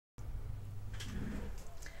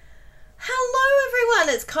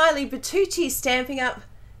it's Kylie, Bertucci, Stampin' Up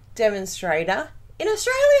demonstrator in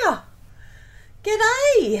Australia.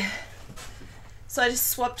 G'day. So I just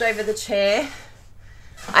swapped over the chair.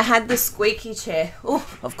 I had the squeaky chair. Oh,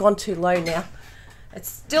 I've gone too low now. It's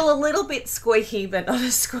still a little bit squeaky, but not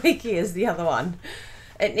as squeaky as the other one.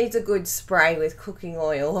 It needs a good spray with cooking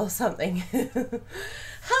oil or something.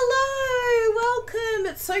 Hello,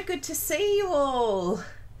 welcome. It's so good to see you all.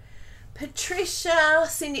 Patricia,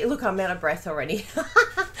 Cindy, look, I'm out of breath already.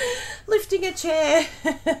 Lifting a chair.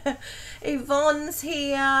 Yvonne's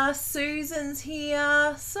here. Susan's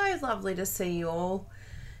here. So lovely to see you all.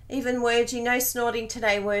 Even Wergie, no snorting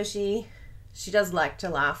today, Wergie. She does like to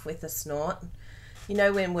laugh with a snort. You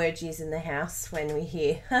know when Wergie's in the house, when we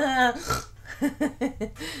hear, yay,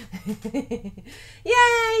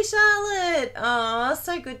 Charlotte. Oh,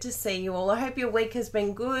 so good to see you all. I hope your week has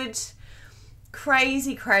been good.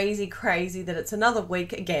 Crazy, crazy, crazy that it's another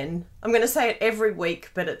week again. I'm going to say it every week,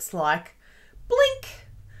 but it's like blink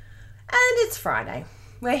and it's Friday.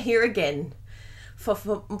 We're here again for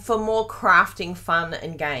more crafting fun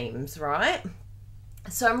and games, right?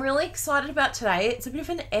 So I'm really excited about today. It's a bit of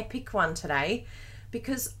an epic one today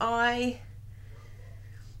because I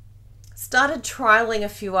started trialing a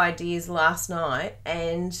few ideas last night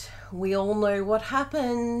and we all know what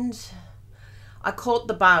happened. I caught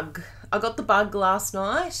the bug. I got the bug last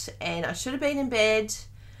night and I should have been in bed,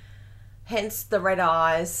 hence the red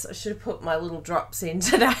eyes. I should have put my little drops in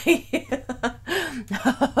today.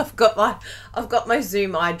 I've got my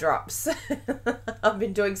Zoom eye drops. I've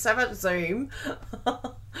been doing so much Zoom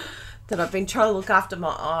that I've been trying to look after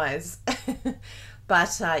my eyes.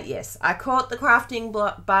 But yes, I caught the crafting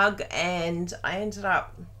bug and I ended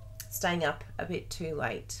up staying up a bit too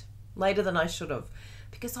late, later than I should have,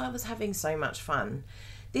 because I was having so much fun.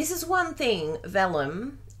 This is one thing,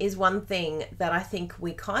 Vellum is one thing that I think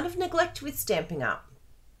we kind of neglect with Stampin' Up.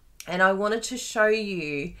 And I wanted to show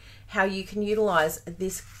you how you can utilize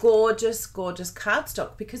this gorgeous, gorgeous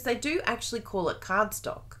cardstock, because they do actually call it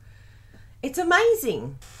cardstock. It's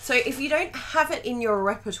amazing. So if you don't have it in your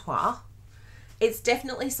repertoire, it's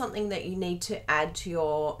definitely something that you need to add to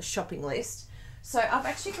your shopping list. So I've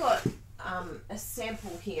actually got a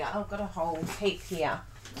sample here. I've got a whole heap here.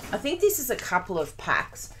 I think this is a couple of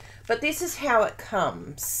packs, but this is how it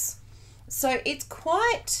comes. So it's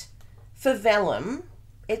quite, for Vellum,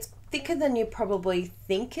 it's thicker than you probably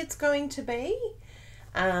think it's going to be.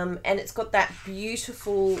 And it's got that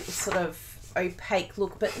beautiful sort of opaque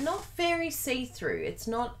look, but not very see-through. It's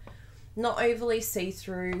not overly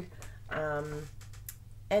see-through.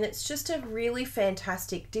 And it's just a really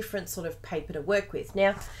fantastic different sort of paper to work with.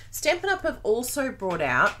 Now, Stampin' Up have also brought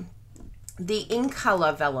out the in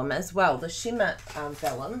color vellum as well, the shimmer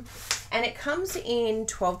vellum, and it comes in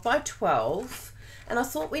 12 by 12, and I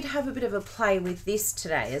thought we'd have a bit of a play with this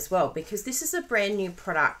today as well, because this is a brand new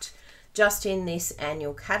product just in this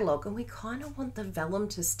annual catalogue, and we kind of want the vellum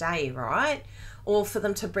to stay, right? Or for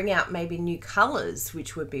them to bring out maybe new colors,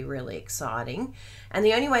 which would be really exciting. And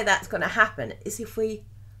the only way that's going to happen is if we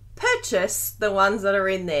purchase the ones that are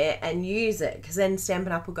in there and use it, because then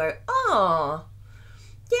Stampin' Up will go, oh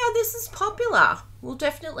yeah, this is popular. We'll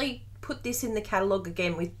definitely put this in the catalogue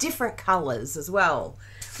again with different colours as well,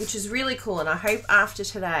 which is really cool. And I hope after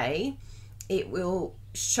today it will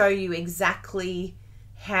show you exactly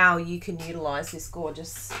how you can utilise this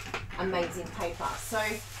gorgeous, amazing paper. So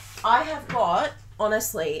I have got,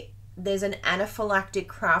 honestly, there's an anaphylactic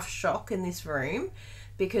craft shock in this room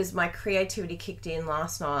because my creativity kicked in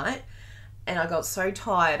last night and I got so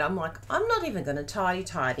tired. I'm like, I'm not even going to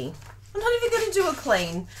tidy. I'm not even going to do a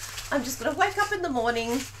clean. I'm just going to wake up in the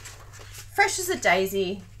morning, fresh as a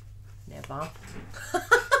daisy. Never.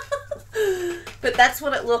 But that's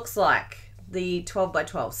what it looks like, the 12 by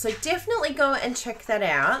 12. So definitely go and check that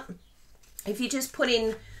out. If you just put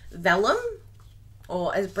in Vellum,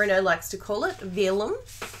 or as Bruno likes to call it, Vellum.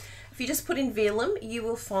 If you just put in Vellum, you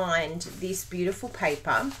will find this beautiful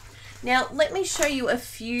paper. Now, let me show you a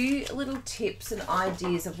few little tips and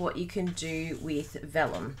ideas of what you can do with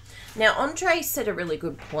Vellum. Now, Andre said a really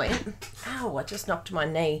good point. Ow, I just knocked my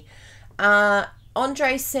knee.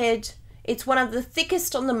 Andre said, it's one of the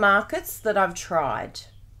thickest on the markets that I've tried.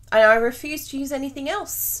 And I refuse to use anything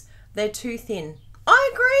else. They're too thin. I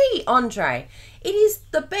agree, Andre. It is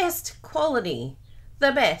the best quality.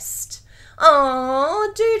 The best.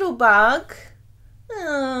 Oh, Doodlebug.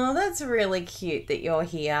 Oh, that's really cute that you're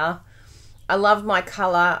here. I love my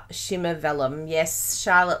colour shimmer vellum. Yes,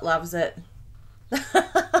 Charlotte loves it.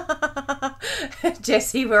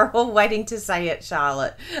 Jessie, we're all waiting to say it,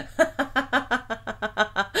 Charlotte.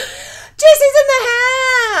 Jessie's in the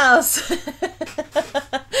house.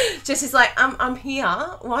 Jesse's like, I'm here.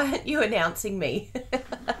 Why aren't you announcing me?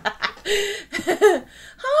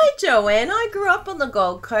 Hi, Joanne. I grew up on the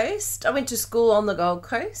Gold Coast. I went to school on the Gold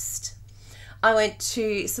Coast. I went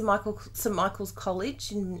to St Michael's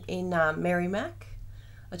College in Merrimack.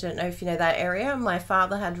 I don't know if you know that area. My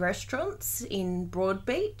father had restaurants in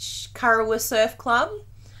Broadbeach. Currawa Surf Club.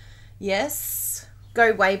 Yes.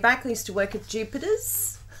 Go way back. I used to work at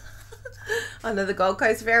Jupiter's. I know the Gold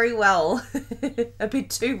Coast very well. A bit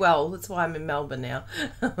too well. That's why I'm in Melbourne now.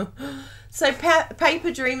 So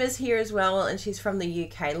Paper Dreamer's here as well, and she's from the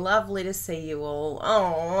UK. Lovely to see you all.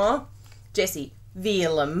 Aww. Jessie,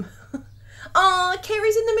 Vellum. Oh,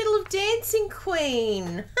 Kerry's in the middle of Dancing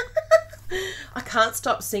Queen. I can't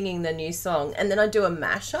stop singing the new song, and then I do a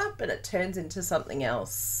mashup and it turns into something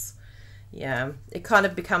else. Yeah, it kind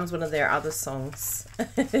of becomes one of their other songs.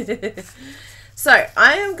 So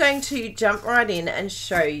I am going to jump right in and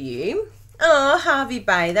show you. Oh, Hervey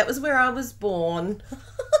Bay. That was where I was born.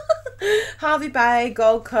 Hervey Bay,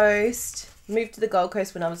 Gold Coast. Moved to the Gold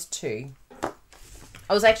Coast when I was 2.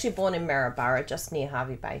 I was actually born in Maryborough, just near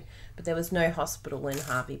Hervey Bay, but there was no hospital in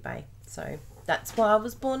Hervey Bay. So that's why I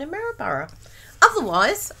was born in Maryborough.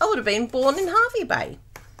 Otherwise, I would have been born in Hervey Bay.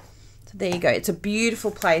 So there you go. It's a beautiful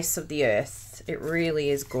place of the earth. It really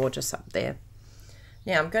is gorgeous up there.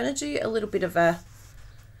 Now I'm going to do a little bit of a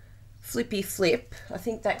flippy flip. I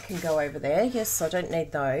think that can go over there. Yes, I don't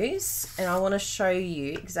need those. And I want to show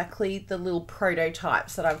you exactly the little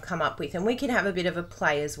prototypes that I've come up with. And we can have a bit of a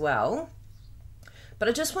play as well. But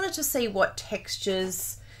I just wanted to see what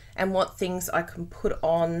textures and what things I can put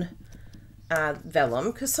on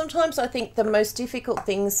vellum. Because sometimes I think the most difficult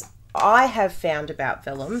things I have found about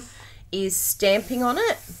vellum is stamping on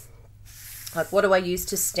it. Like, what do I use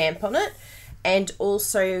to stamp on it? And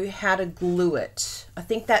also how to glue it. I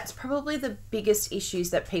think that's probably the biggest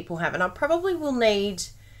issues that people have. And I probably will need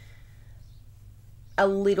a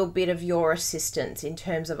little bit of your assistance in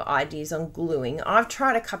terms of ideas on gluing. I've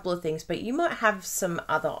tried a couple of things, but you might have some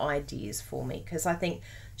other ideas for me, because I think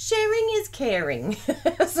sharing is caring.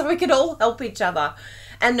 So we can all help each other.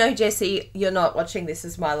 And no, Jessie, you're not watching This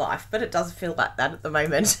Is My Life, but it does feel like that at the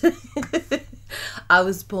moment. I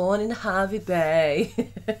was born in Hervey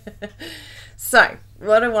Bay. So,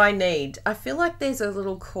 what do I need? I feel like there's a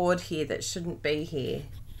little cord here that shouldn't be here.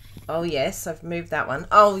 Oh, yes, I've moved that one.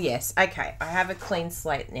 Oh, yes. Okay, I have a clean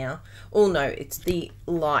slate now. Oh, no, it's the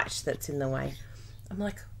light that's in the way. I'm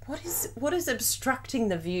like, what is obstructing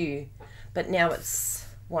the view? But now it's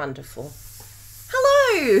wonderful.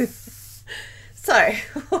 Hello! So,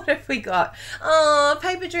 what have we got? Oh,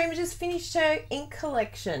 Paper Dreamer just finished her ink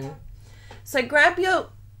collection. So, grab your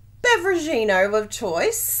beveragino of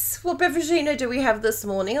choice. What beveragino do we have this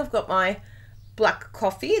morning? I've got my black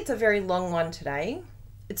coffee. It's a very long one today.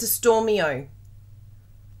 It's a Stormio.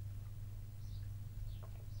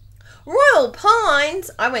 Royal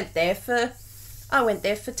Pines. I went there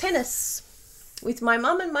for tennis with my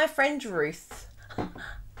mum and my friend Ruth.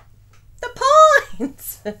 The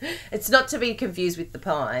Pines. It's not to be confused with the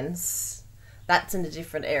Pines. That's in a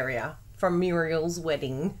different area. From Muriel's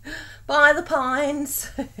wedding. By the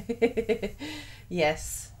Pines.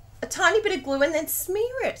 Yes. A tiny bit of glue and then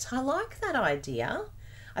smear it. I like that idea.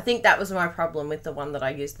 I think that was my problem with the one that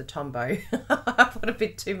I used, the Tombow. I put a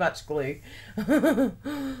bit too much glue.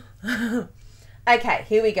 Okay,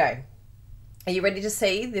 here we go. Are you ready to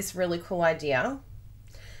see this really cool idea?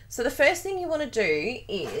 So the first thing you want to do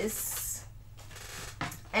is,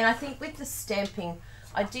 and I think with the stamping,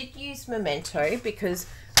 I did use Memento because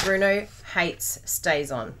Bruno hates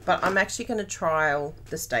stays on, but I'm actually going to trial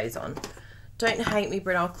the stays on. Don't hate me,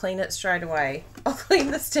 Bruno. I'll clean it straight away. I'll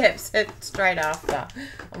clean the steps straight after.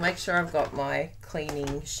 I'll make sure I've got my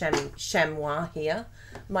cleaning chamois here.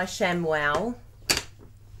 My chamois.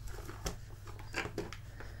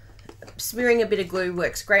 Smearing a bit of glue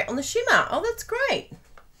works great on the shimmer. Oh, that's great.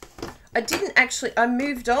 I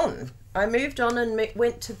moved on. I moved on and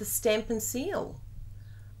went to the Stamp and Seal.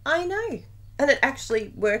 I know. And it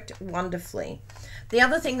actually worked wonderfully. The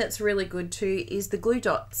other thing that's really good too is the glue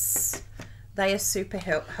dots. They are super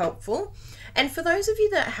helpful. And for those of you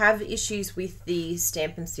that have issues with the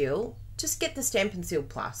Stamp and Seal, just get the Stamp and Seal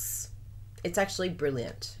Plus. It's actually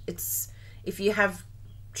brilliant. If you have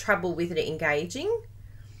trouble with it engaging,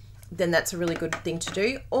 then that's a really good thing to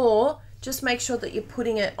do. Or just make sure that you're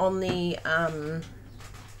putting it on the,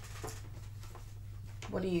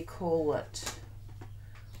 what do you call it?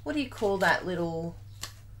 What do you call that little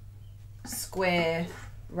square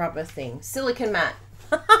rubber thing? Silicone mat.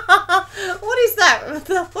 What is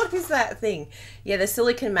that? What is that thing? Yeah, the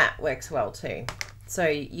silicone mat works well too. So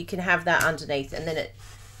you can have that underneath and then it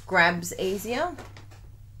grabs easier.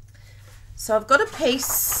 So I've got a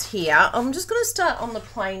piece here. I'm just going to start on the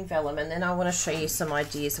plain vellum, and then I want to show you some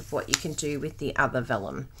ideas of what you can do with the other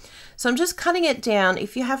vellum. So I'm just cutting it down.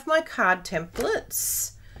 If you have my card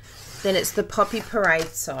templates, then it's the Poppy Parade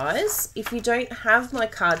size. If you don't have my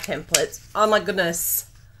card templates, oh my goodness,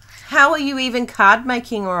 how are you even card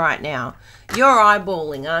making right now? You're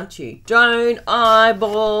eyeballing, aren't you? Don't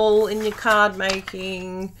eyeball in your card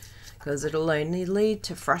making, because it'll only lead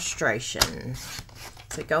to frustration.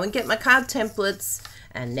 So go and get my card templates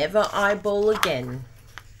and never eyeball again.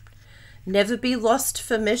 Never be lost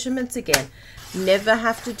for measurements again. Never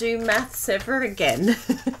have to do maths ever again.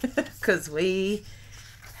 Because we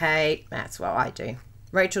hate maths. Well, I do.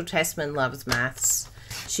 Rachel Tessman loves maths.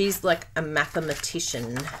 She's like a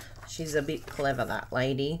mathematician. She's a bit clever, that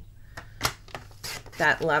lady.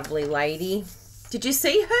 That lovely lady. Did you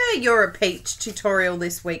see her You're a Peach tutorial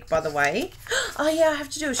this week, by the way? Oh yeah, I have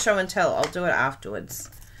to do a show and tell. I'll do it afterwards.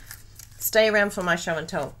 Stay around for my show and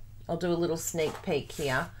tell. I'll do a little sneak peek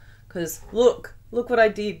here. Because look what I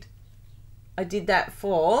did. I did that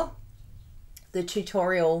for the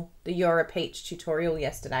tutorial, the You're a Peach tutorial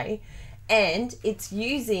yesterday. And it's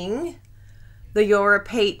using the You're a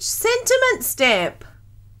Peach sentiment stamp.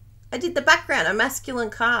 I did the background, a masculine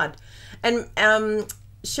card. And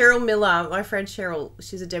Cheryl Miller, my friend Cheryl,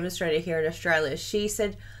 she's a demonstrator here in Australia. She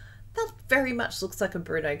said, that very much looks like a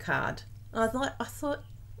Bruno card. I thought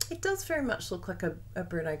it does very much look like a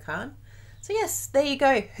Bruno card. So yes, there you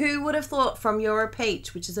go. Who would have thought from You're a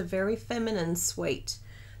Peach, which is a very feminine suite,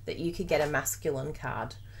 that you could get a masculine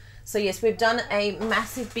card. So yes, we've done a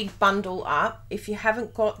massive big bundle up. If you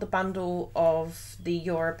haven't got the bundle of the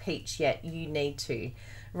You're a Peach yet, you need to.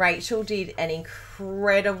 Rachel did an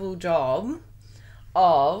incredible job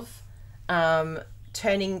of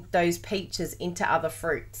turning those peaches into other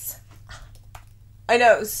fruits. I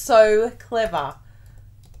know, it was so clever.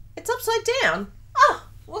 It's upside down. Oh,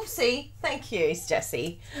 whoopsie. Thank you,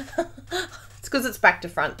 Jessie. It's because it's back to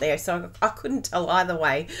front there, so I couldn't tell either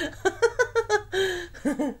way.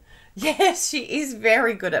 Yes, she is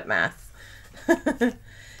very good at math.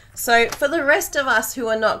 So for the rest of us who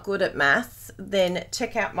are not good at math, then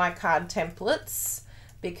check out my card templates,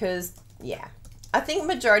 because yeah, I think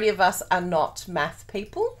majority of us are not math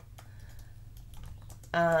people.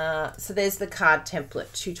 So there's the card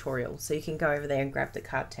template tutorial. So you can go over there and grab the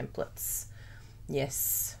card templates.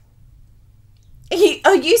 Yes.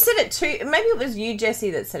 Oh, you said it too. Maybe it was you,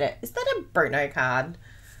 Jessie, that said it. Is that a Bruno card?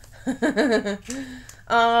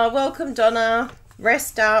 Welcome, Donna.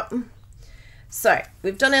 Rest up. So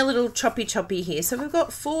we've done our little choppy here. So we've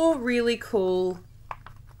got 4 really cool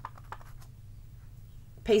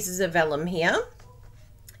pieces of vellum here.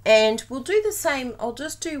 And we'll do the same. I'll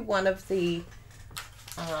just do one of the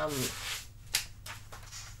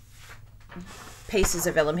pieces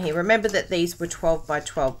of vellum here. Remember that these were 12 by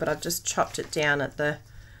 12, but I've just chopped it down at the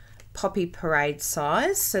Poppy Parade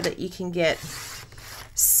size so that you can get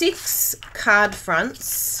 6 card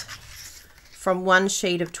fronts from one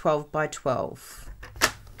sheet of 12 by 12.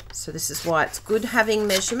 So this is why it's good having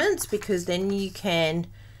measurements, because then you can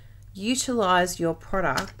utilize your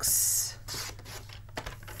products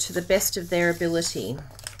to the best of their ability.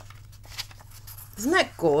 Isn't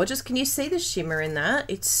that gorgeous? Can you see the shimmer in that?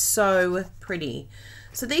 It's so pretty.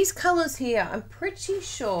 So these colors here, I'm pretty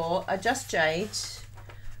sure are Just Jade,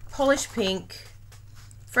 Polish Pink,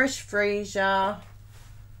 Fresh Freesia,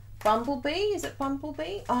 Bumblebee. Is it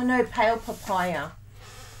Bumblebee? Oh no, Pale Papaya.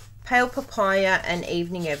 Pale Papaya and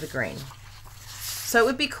Evening Evergreen. So it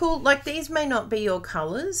would be cool, like these may not be your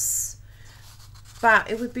colors,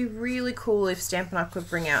 but it would be really cool if Stampin' Up could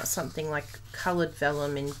bring out something like colored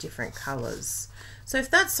vellum in different colors. So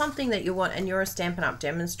if that's something that you want and you're a Stampin' Up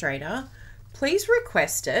demonstrator, please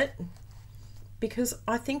request it, because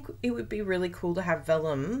I think it would be really cool to have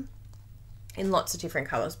vellum in lots of different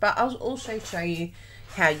colors. But I'll also show you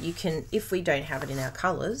how you can, if we don't have it in our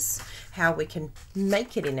colors, how we can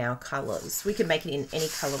make it in our colors. We can make it in any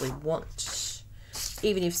color we want,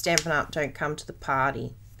 even if Stampin' Up don't come to the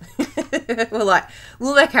party.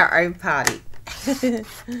 We'll make our own party.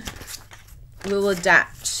 We'll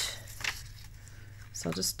adapt. So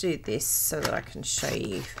I'll just do this so that I can show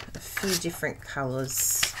you a few different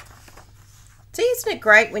colors. See, isn't it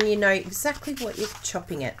great when you know exactly what you're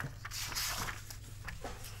chopping it?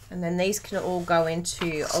 And then these can all go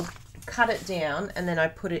into, I'll cut it down and then I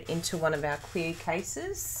put it into one of our clear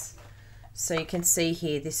cases. So you can see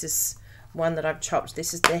here, this is one that I've chopped.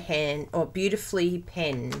 This is the hand, or beautifully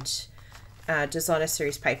penned designer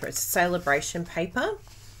series paper. It's a celebration paper.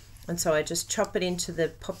 And so I just chop it into the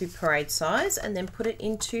Poppy Parade size and then put it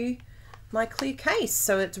into my clear case,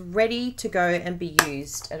 so it's ready to go and be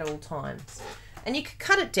used at all times. And you can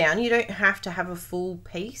cut it down. You don't have to have a full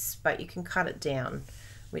piece, but you can cut it down,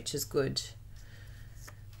 which is good.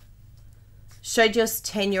 Showed your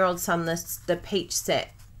 10-year-old son the peach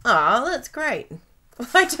set. Oh, that's great.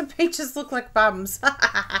 Why do peaches look like bums?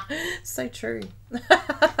 So true.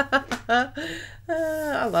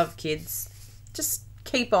 I love kids. Just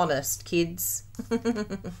keep honest, kids.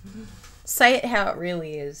 Say it how it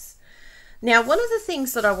really is. Now, one of the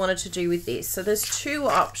things that I wanted to do with this, so there's two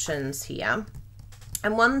options here.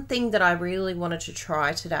 And one thing that I really wanted to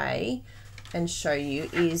try today and show you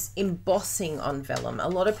is embossing on vellum. A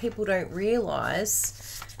lot of people don't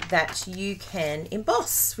realize that you can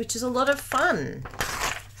emboss, which is a lot of fun.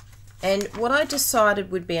 And what I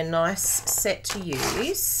decided would be a nice set to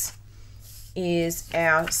use is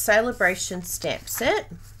our Celebration stamp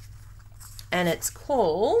set. And it's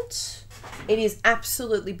called, it is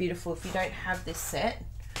absolutely beautiful. If you don't have this set,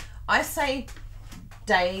 I say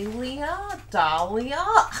Dahlia.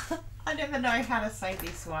 I never know how to say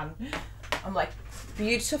this one. I'm like,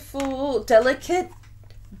 beautiful, delicate,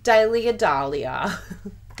 Dahlia.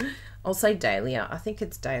 I'll say Dahlia. I think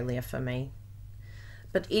it's Dahlia for me.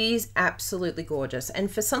 But it is absolutely gorgeous.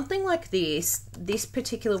 And for something like this, this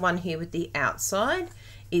particular one here with the outside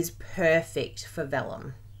is perfect for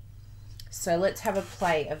vellum. So let's have a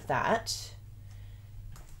play of that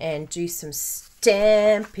and do some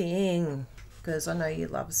stamping, because I know you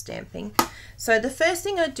love stamping. So the first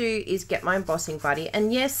thing I do is get my embossing buddy.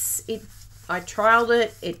 And yes, I trialed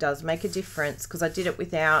it. It does make a difference because I did it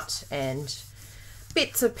without, and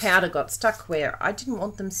bits of powder got stuck where I didn't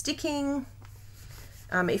want them sticking.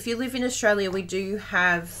 If you live in Australia, we do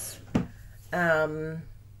have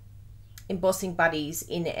embossing buddies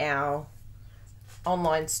in our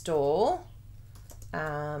online store.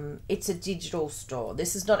 It's a digital store.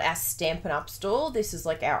 This is not our Stampin' Up store. This is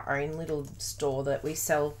like our own little store that we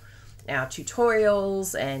sell our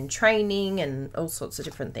tutorials and training and all sorts of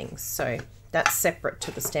different things. So that's separate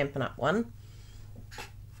to the Stampin' Up one.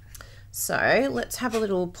 So let's have a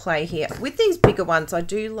little play here. With these bigger ones, I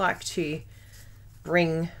do like to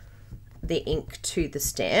bring the ink to the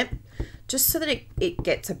stamp just so that it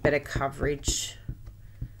gets a better coverage,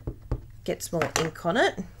 gets more ink on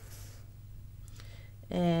it.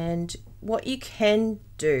 And what you can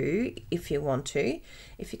do if you want to,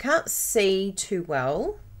 if you can't see too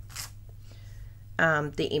well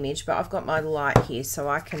the image, but I've got my light here so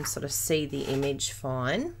I can sort of see the image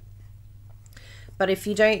fine. But if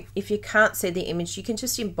you can't see the image, you can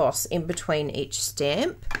just emboss in between each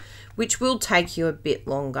stamp, which will take you a bit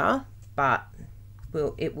longer, but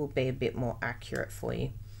it will be a bit more accurate for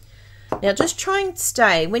you. Now just try and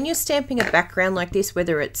stay, when you're stamping a background like this,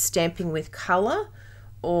 whether it's stamping with colour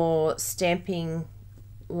or stamping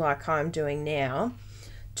like I'm doing now,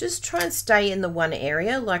 just try and stay in the one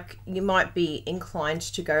area. Like you might be inclined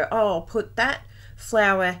to go, oh, I'll put that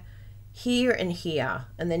flower here and here,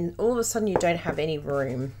 and then all of a sudden you don't have any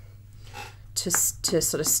room to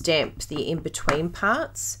sort of stamp the in-between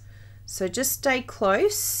parts. So just stay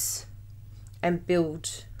close and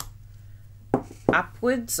build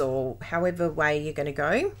upwards, or however way you're going to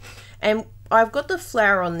go. And I've got the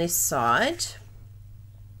flower on this side,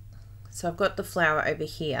 so I've got the flower over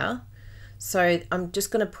here, so I'm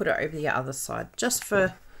just going to put it over the other side just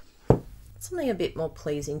for something a bit more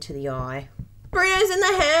pleasing to the eye. Bruno's in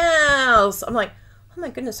the house. I'm like, oh my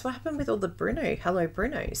goodness, what happened with all the Bruno? Hello,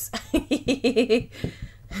 Brunos.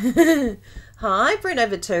 Hi, Bruno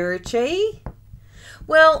Bertucci.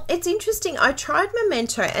 Well, it's interesting. I tried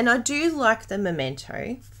Memento, and I do like the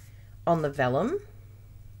Memento on the vellum.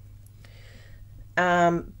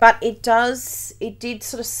 But it did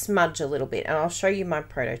sort of smudge a little bit, and I'll show you my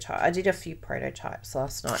prototype. I did a few prototypes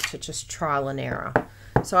last night to just trial and error.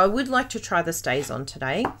 So I would like to try the StazOn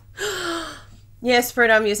today. Yes,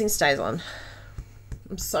 Bruno, I'm using StazOn.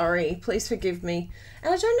 I'm sorry. Please forgive me.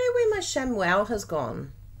 And I don't know where my ShamWow has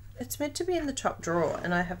gone. It's meant to be in the top drawer,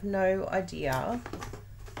 and I have no idea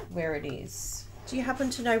where it is. Do you happen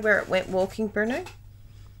to know where it went walking, Bruno?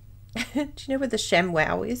 Do you know where the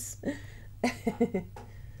ShamWow is? It's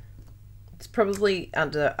probably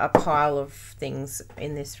under a pile of things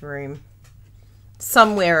in this room.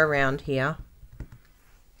 Somewhere around here.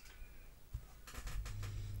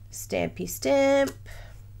 Stampy stamp.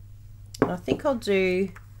 And I think I'll do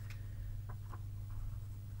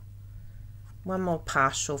one more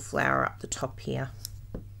partial flower up the top here.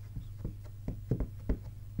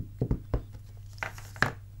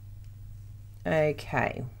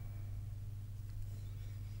 Okay.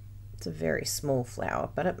 It's a very small flower,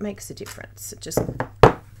 but it makes a difference. It just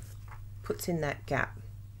puts in that gap.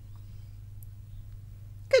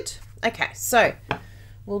 Good. Okay, so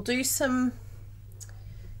we'll do some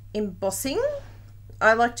embossing.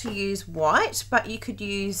 I like to use white, but you could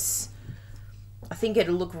use, I think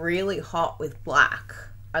it'll look really hot with black.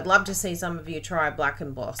 I'd love to see some of you try a black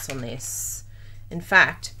emboss on this. In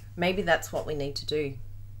fact, maybe that's what we need to do.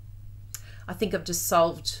 I think I've just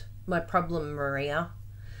solved my problem, Maria.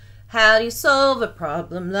 How do you solve a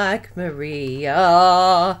problem like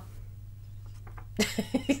Maria?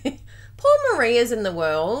 Poor Maria's in the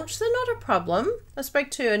world. They're not a problem. I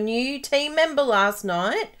spoke to a new team member last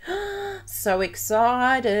night. So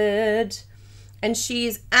excited. And she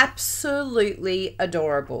is absolutely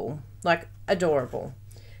adorable. Like, adorable.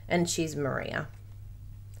 And she's Maria.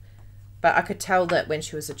 But I could tell that when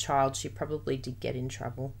she was a child, she probably did get in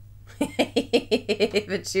trouble.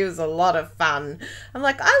 But she was a lot of fun. I'm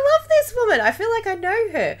like, I love this woman. I feel like I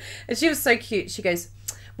know her. And she was so cute. She goes,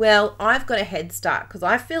 well, I've got a head start because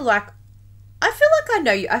I feel like I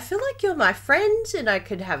know you. I feel like you're my friend and I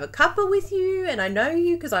could have a cuppa with you and I know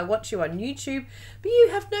you because I watch you on YouTube, but you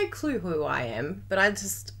have no clue who I am. But I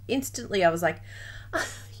just instantly, I was like,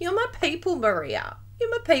 you're my people, Maria. You're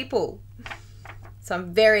my people. So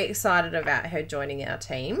I'm very excited about her joining our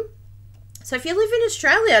team. So if you live in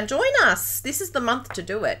Australia, join us. This is the month to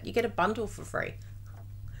do it. You get a bundle for free.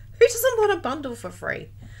 Who doesn't want a bundle for free?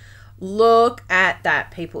 Look at that,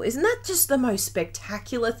 people. Isn't that just the most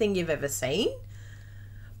spectacular thing you've ever seen?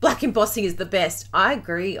 Black embossing is the best. I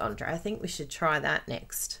agree, Andre. I think we should try that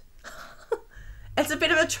next. It's a bit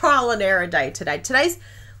of a trial and error day today.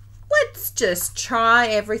 Let's just try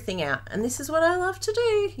everything out. And this is what I love to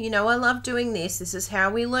do. You know, I love doing this. This is how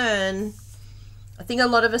we learn. I think a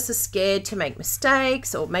lot of us are scared to make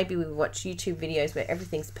mistakes, or maybe we watch YouTube videos where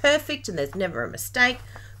everything's perfect and there's never a mistake.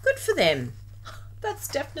 Good for them. That's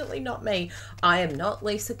definitely not me. I am not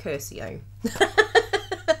Lisa Curcio.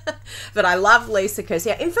 But I love Lisa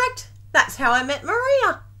Curcio. In fact, that's how I met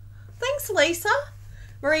Maria. Thanks, Lisa.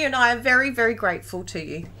 Maria and I are very, very grateful to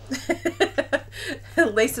you.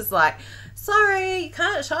 Lisa's like, sorry, you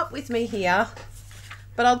can't shop with me here,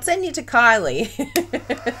 but I'll send you to Kylie.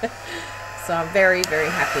 So I'm very, very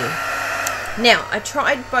happy. Now, I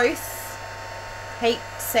tried both heat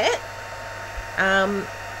set.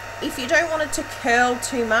 If you don't want it to curl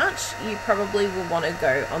too much, you probably will want to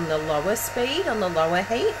go on the lower speed, on the lower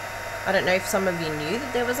heat. I don't know if some of you knew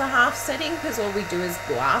that there was a half setting because all we do is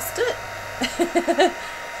blast it.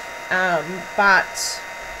 But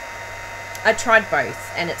I tried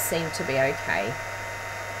both and it seemed to be okay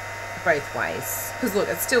both ways. Because look,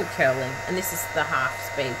 it's still curling and this is the half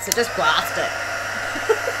speed, so just blast it.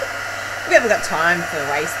 We haven't got time for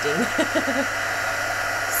wasting.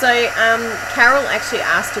 So Carol actually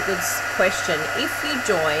asked a good question. If you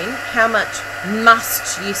join, how much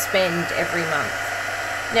must you spend every month?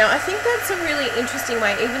 Now, I think that's a really interesting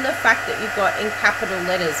way, even the fact that you've got in capital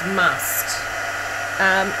letters, must.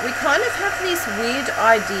 We kind of have this weird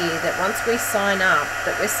idea that once we sign up,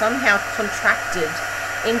 that we're somehow contracted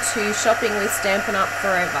into shopping with Stampin' Up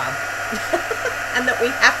forever. And that we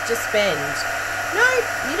have to spend. No,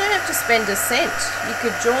 you don't have to spend a cent. You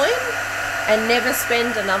could join and never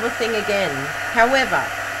spend another thing again. However,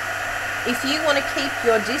 if you want to keep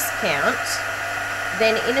your discount,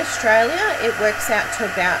 then in Australia it works out to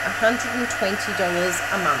about $120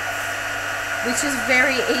 a month, which is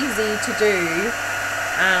very easy to do.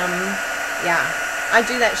 Yeah, I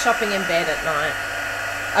do that shopping in bed at night.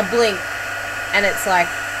 I blink and it's like,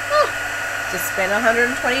 oh, just spent $120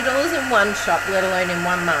 in one shop, let alone in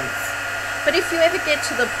 1 month. But if you ever get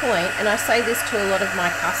to the point, and I say this to a lot of my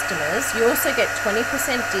customers, you also get 20%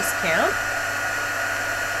 discount.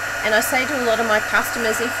 And I say to a lot of my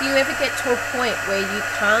customers, if you ever get to a point where you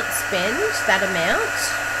can't spend that amount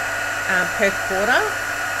per quarter,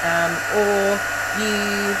 or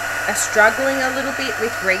you are struggling a little bit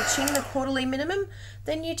with reaching the quarterly minimum,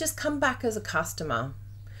 then you just come back as a customer.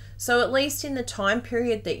 So at least in the time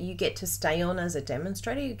period that you get to stay on as a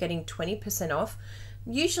demonstrator, you're getting 20% off.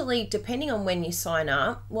 Usually, depending on when you sign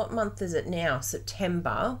up, what month is it now?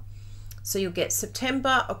 September. So you'll get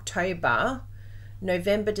September, October,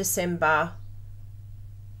 November, December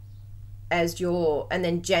as your, and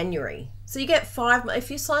then January. So you get 5, if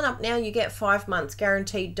you sign up now, you get 5 months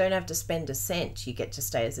guaranteed. Don't have to spend a cent. You get to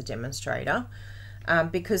stay as a demonstrator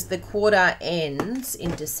because the quarter ends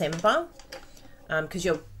in December because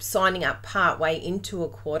you're signing up part way into a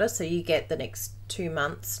quarter. So you get the next 2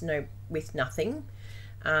 months with nothing.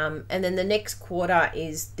 And then the next quarter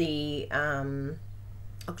is the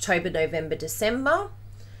October, November, December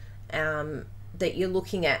that you're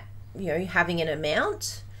looking at, you know, having an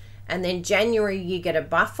amount. And then January you get a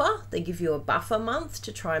buffer. They give you a buffer month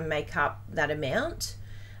to try and make up that amount.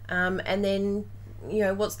 And then, you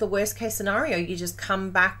know, what's the worst case scenario? You just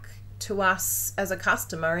come back to us as a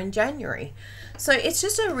customer in January. So it's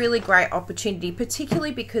just a really great opportunity,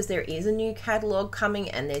 particularly because there is a new catalog coming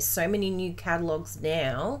and there's so many new catalogs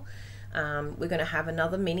now. We're going to have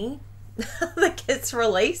another mini that gets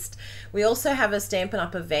released. We also have a Stampin'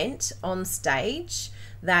 Up event on stage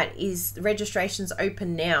that is, registration's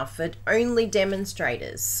open now for only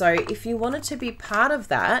demonstrators. So if you wanted to be part of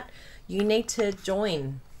that, you need to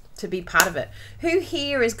join to be part of it. Who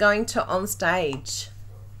here is going to on stage?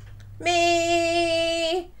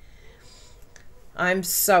 Me! I'm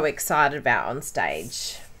so excited about on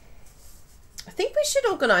stage. I think we should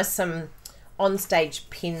organize some on stage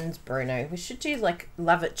pins, Bruno. We should do like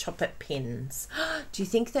Love It Chop It pins. Do you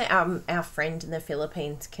think that our friend in the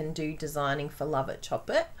Philippines can do designing for Love It Chop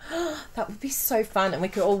It? That would be so fun, and we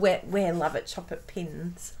could all wear Love It Chop It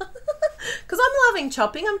pins. Because I'm loving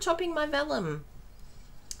chopping. I'm chopping my vellum.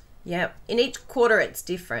 Yeah, in each quarter it's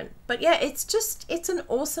different. But yeah, it's an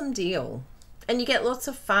awesome deal. And you get lots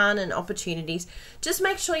of fun and opportunities. Just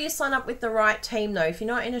make sure you sign up with the right team though. If you're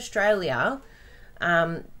not in Australia,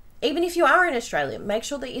 even if you are in Australia, make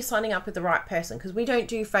sure that you're signing up with the right person, because we don't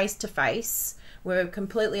do face-to-face. We're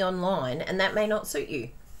completely online, and that may not suit you.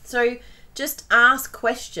 So just ask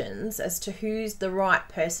questions as to who's the right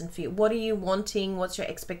person for you. What are you wanting? What's your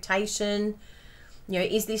expectation? You know,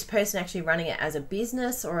 is this person actually running it as a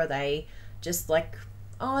business, or are they just like,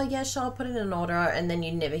 oh yeah, sure, I'll put in an order, and then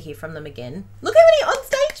you never hear from them again? Look how many on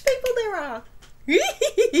stage people there are.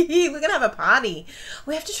 We're gonna have a party.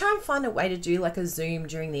 We have to try and find a way to do like a Zoom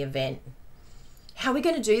during the event. How are we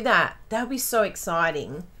gonna do that? That would be so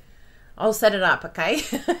exciting. I'll set it up, okay?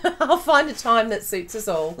 I'll find a time that suits us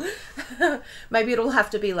all. Maybe it'll have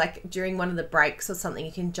to be like during one of the breaks or something.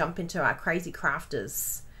 You can jump into our Crazy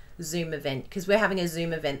Crafters Zoom event, because we're having a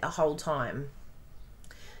Zoom event the whole time.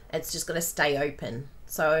 It's just gonna stay open.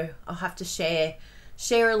 So I'll have to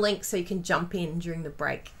share a link so you can jump in during the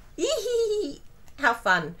break. How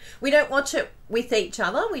fun. We don't watch it with each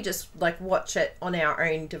other. We just like watch it on our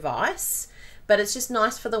own device. But it's just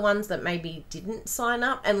nice for the ones that maybe didn't sign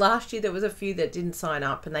up. And last year there was a few that didn't sign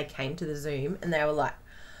up and they came to the Zoom and they were like,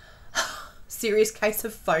 serious case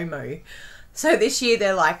of FOMO. So this year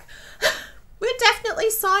they're like, we're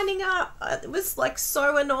definitely signing up. It was like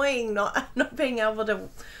so annoying not being able to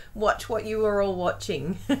watch what you were all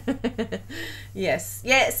watching. Yes,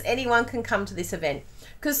 anyone can come to this event.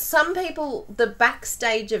 Because some people, the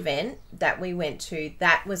backstage event that we went to,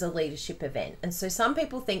 that was a leadership event. And so some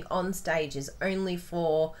people think on stage is only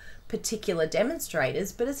for particular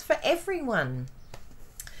demonstrators, but it's for everyone.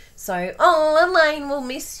 So, oh, Elaine, we'll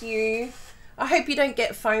miss you. I hope you don't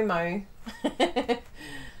get FOMO.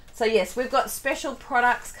 So yes, we've got special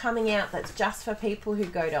products coming out that's just for people who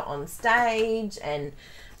go to on stage, and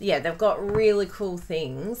yeah, they've got really cool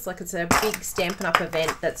things. Like it's a big Stampin' Up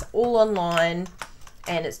event that's all online,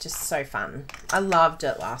 and it's just so fun. I loved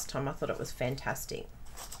it last time. I thought it was fantastic.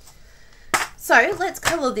 So let's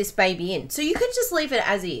colour this baby in. So you could just leave it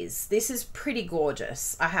as is. This is pretty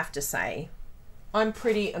gorgeous, I have to say. I'm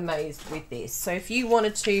pretty amazed with this. So if you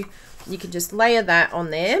wanted to, you could just layer that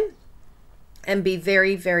on there and be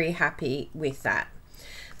very, very happy with that.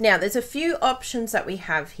 Now, there's a few options that we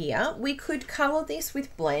have here. We could colour this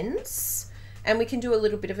with blends, and we can do a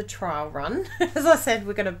little bit of a trial run. As I said,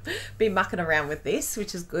 we're going to be mucking around with this,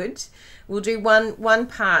 which is good. We'll do one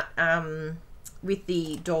part with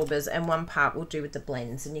the daubers and one part we'll do with the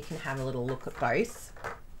blends, and you can have a little look at both.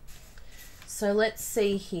 So let's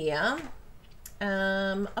see here.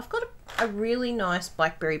 I've got a really nice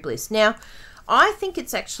Blackberry Bliss. Now, I think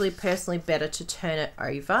it's actually personally better to turn it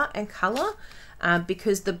over and colour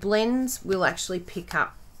because the blends will actually pick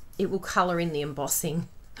up, it will colour in the embossing.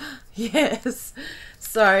 Yes.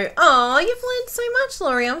 So, oh, you've learned so much,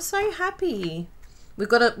 Laurie. I'm so happy. We've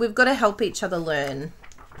got to help each other learn.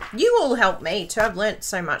 You all help me too. I've learned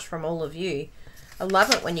so much from all of you. I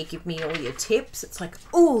love it when you give me all your tips. It's like,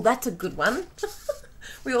 oh, that's a good one.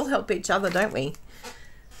 We all help each other, don't we?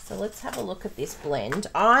 So let's have a look at this blend.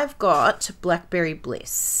 I've got Blackberry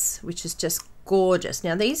Bliss, which is just gorgeous.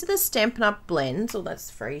 Now, these are the Stampin' Up blends. Oh,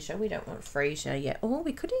 that's freesia. We don't want freesia yet. Oh,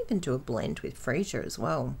 we could even do a blend with freesia as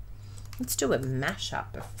well. Let's do a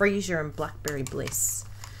mashup of freesia and Blackberry Bliss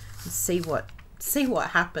and see what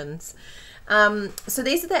happens. So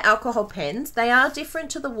these are the alcohol pens. They are different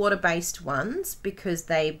to the water-based ones because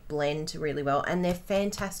they blend really well, and they're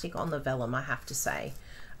fantastic on the vellum, I have to say.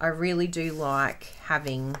 I really do like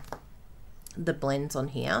having the blends on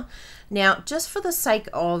here. Now, just for the sake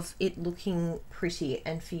of it looking pretty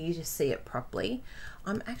and for you to see it properly,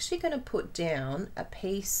 I'm actually going to put down a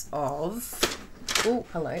piece of, oh,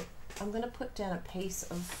 hello. I'm going to put down a piece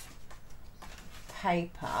of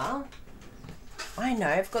paper. I know,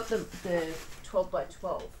 I've got the 12 by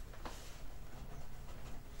 12.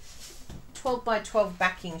 12 by 12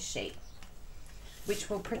 backing sheet, which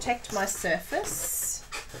will protect my surface,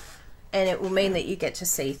 and it will mean that you get to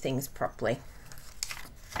see things properly,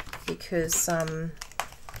 because I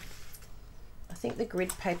think the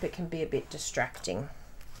grid paper can be a bit distracting.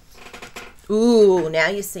 Ooh, now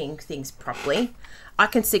you're seeing things properly. I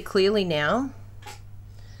can see clearly now.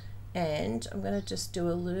 And I'm going to just do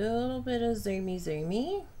a little bit of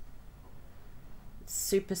zoomy. It's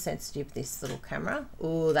super sensitive, this little camera.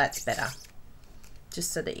 Ooh, that's better.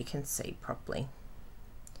 Just so that you can see properly.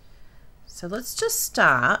 So let's just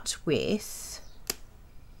start with,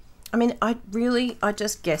 I mean, I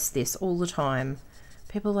just guess this all the time.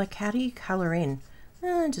 People are like, how do you colour in?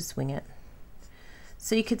 Just wing it.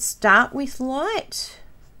 So you could start with light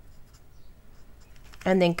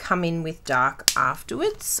and then come in with dark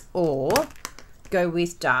afterwards, or go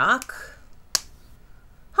with dark.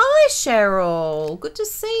 Hi Cheryl, good to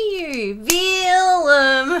see you.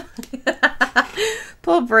 Vellum.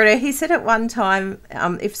 Poor Bruno, he said it one time,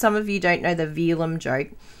 if some of you don't know the Vellum joke,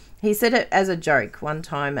 he said it as a joke one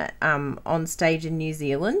time at, on stage in New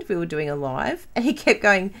Zealand. We were doing a live and he kept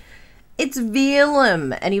going, it's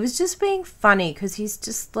Vellum, and he was just being funny because he's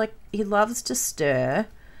just like, he loves to stir.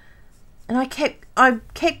 And I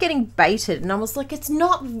kept getting baited, and I was like, it's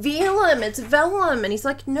not Vellum, it's Vellum. And he's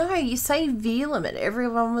like, no, you say Vellum. And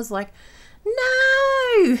everyone was like,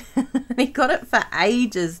 no. And he got it for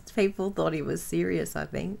ages. People thought he was serious, I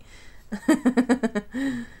think.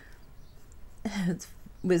 It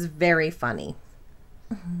was very funny.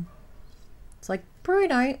 It's like,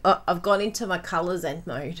 Bruno, oh, I've gone into my colours end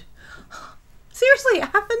mode. Seriously, it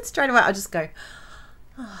happens straight away. I just go,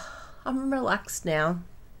 oh, I'm relaxed now.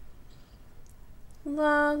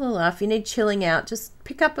 La la la. If you need chilling out, just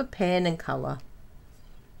pick up a pen and colour.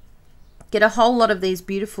 Get a whole lot of these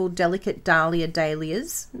beautiful delicate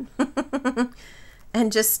dahlias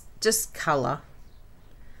and just colour.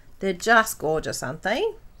 They're just gorgeous, aren't they?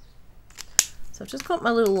 So I've just got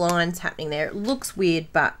my little lines happening there. It looks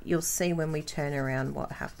weird, but you'll see when we turn around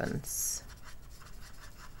what happens.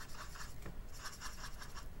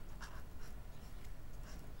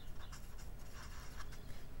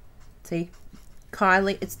 See?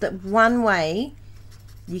 Kylie, it's the one way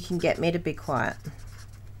you can get me to be quiet.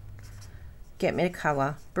 Get me to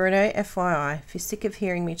colour. Bruno, FYI, if you're sick of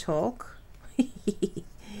hearing me talk,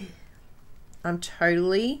 I'm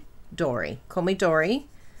totally Dory. Call me Dory,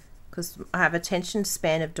 because I have attention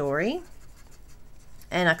span of Dory,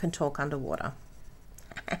 and I can talk underwater.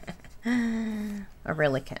 I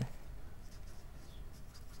really can.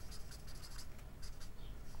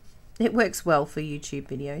 It works well for YouTube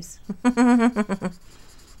videos.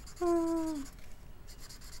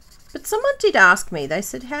 But someone did ask me, they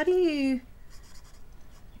said, how do you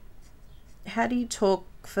talk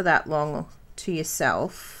for that long to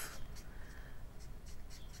yourself?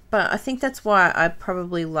 But I think that's why I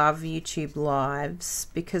probably love YouTube lives,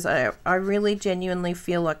 because I really genuinely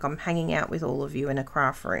feel like I'm hanging out with all of you in a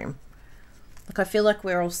craft room. Like, I feel like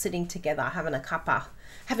we're all sitting together having a cuppa,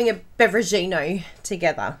 having a beveragino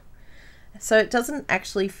together. So it doesn't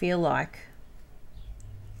actually feel like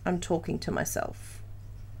I'm talking to myself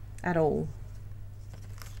at all.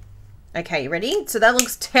 Okay, you ready? So that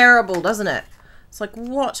looks terrible, doesn't it? It's like,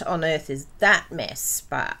 what on earth is that mess?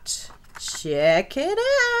 But check it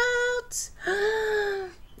out.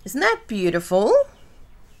 Isn't that beautiful?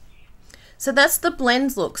 So that's the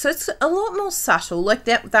blends look. So it's a lot more subtle. Like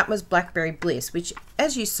that was Blackberry Bliss, which,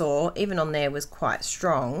 as you saw, even on there was quite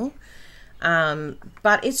strong.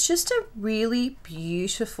 But it's just a really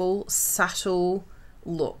beautiful, subtle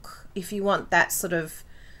look. If you want that sort of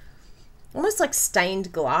almost like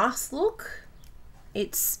stained glass look,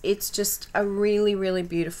 it's just a really, really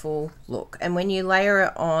beautiful look. And when you layer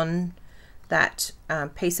it on that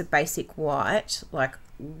piece of basic white, like,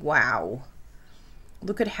 wow,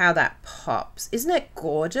 look at how that pops. Isn't it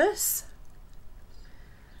gorgeous?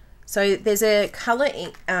 So there's a colour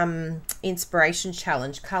inspiration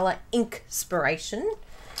challenge, Colour Inkspiration,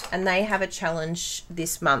 and they have a challenge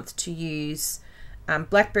this month to use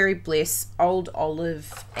Blackberry Bliss, Old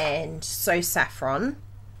Olive, and So Saffron.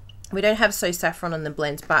 We don't have So Saffron on the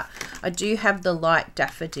blends, but I do have the light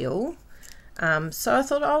daffodil. So I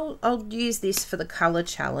thought I'll use this for the colour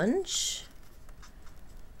challenge,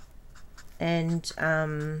 and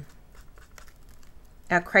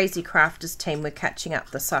our Crazy Crafters team, we're catching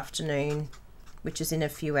up this afternoon, which is in a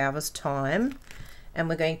few hours time, and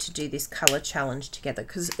we're going to do this color challenge together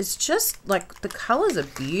because it's just like the colors are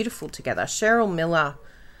beautiful together. Cheryl Miller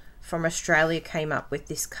from Australia came up with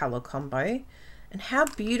this color combo, and how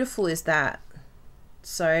beautiful is that?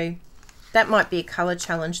 So that might be a color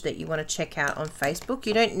challenge that you want to check out on Facebook.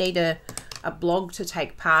 You don't need a blog to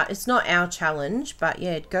take part. It's not our challenge, but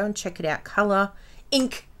yeah, go and check it out. Color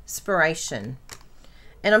Inspiration.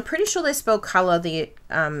 And I'm pretty sure they spell colour the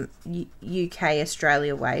UK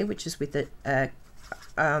Australia way, which is with a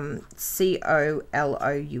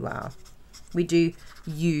C-O-L-O-U-R. We do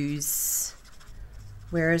use,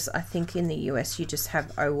 whereas I think in the US you just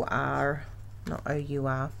have O-R, not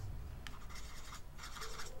O-U-R.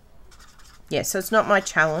 Yeah, so it's not my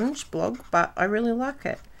challenge blog, but I really like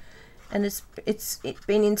it. And it's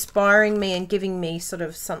been inspiring me and giving me sort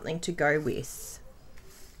of something to go with.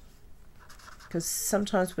 Because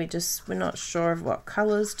sometimes we're not sure of what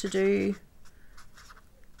colors to do,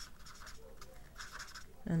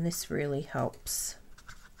 and this really helps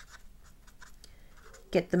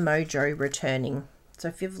get the mojo returning. So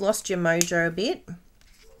if you've lost your mojo a bit,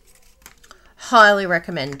 highly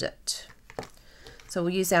recommend it. So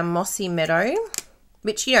we'll use our Mossy Meadow,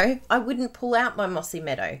 which, you know, I wouldn't pull out my Mossy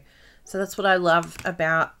Meadow. So that's what I love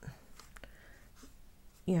about,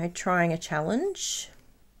 you know, trying a challenge.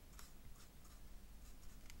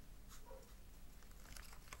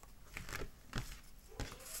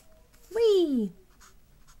 Whee!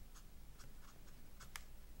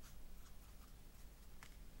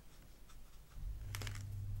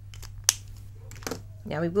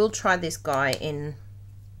 Now we will try this guy in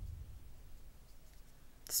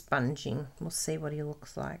sponging. We'll see what he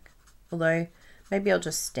looks like. Although maybe I'll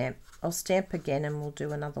just stamp. I'll stamp again and we'll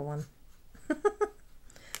do another one.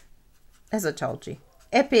 As I told you.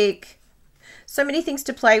 Epic! So many things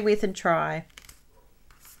to play with and try.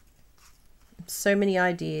 So many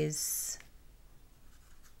ideas.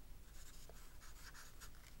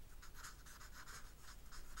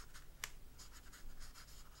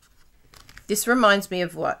 This reminds me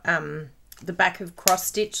of what the back of cross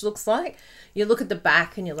stitch looks like. You look at the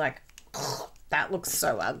back and you're like, oh, that looks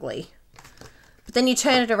so ugly. But then you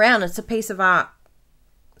turn it around, it's a piece of art.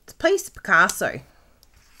 It's a piece of Picasso.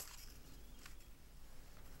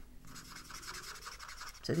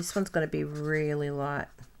 So this one's going to be really light.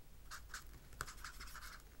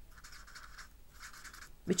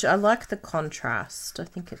 Which I like the contrast. I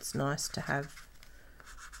think it's nice to have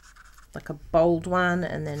like a bold one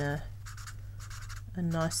and then a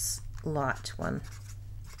nice light one.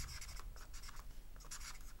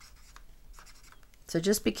 So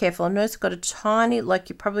just be careful. I know it's got a tiny, like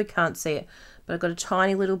you probably can't see it, but I've got a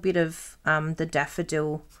tiny little bit of the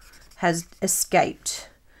daffodil has escaped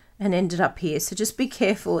and ended up here. So just be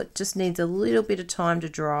careful. It just needs a little bit of time to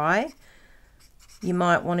dry. You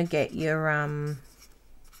might want to get your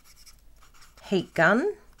heat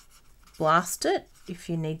gun, blast it if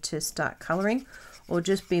you need to start colouring, or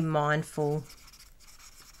just be mindful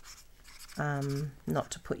not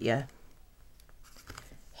to put your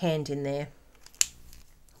hand in there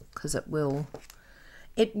because it will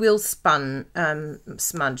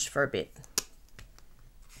smudge for a bit.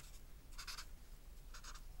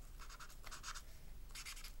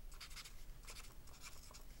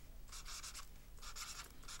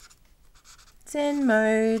 Zen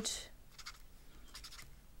mode.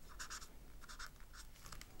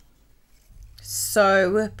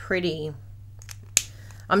 So pretty.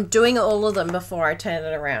 I'm doing all of them before I turn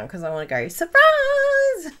it around because I want to go, surprise!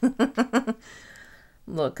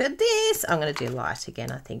 Look at this. I'm going to do light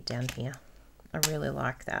again, I think, down here. I really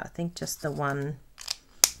like that. I think just the one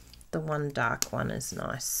dark one is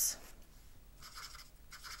nice.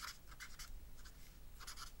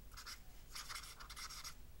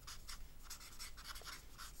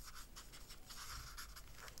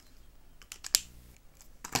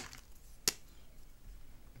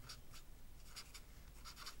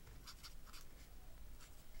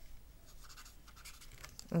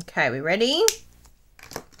 Okay, we ready?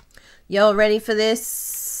 Y'all ready for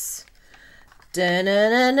this? Hunkspan.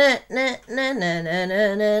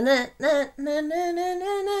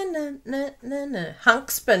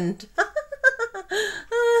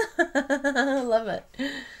 Love it.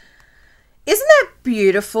 Isn't that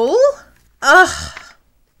beautiful? Oh,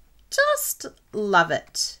 just love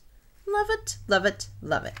it. Love it, love it,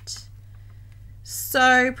 love it.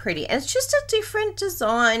 So pretty. And it's just a different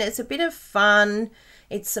design. It's a bit of fun.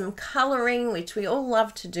 It's some colouring, which we all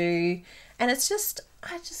love to do. And it's just,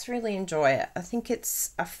 I just really enjoy it. I think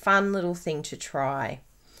it's a fun little thing to try.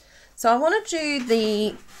 So I want to do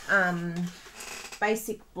the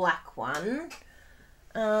basic black one.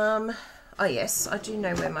 Oh yes, I do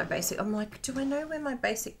know where my basic, I'm like, do I know where my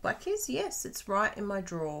basic black is? Yes, it's right in my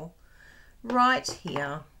drawer. Right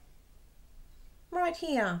here. Right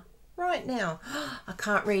here. Right now. I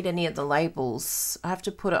can't read any of the labels. I have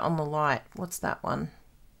to put it on the light. What's that one?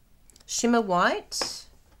 Shimmer white.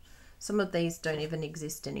 Some of these don't even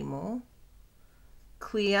exist anymore.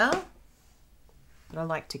 Clear. But I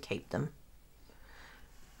like to keep them.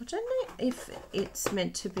 I don't know if it's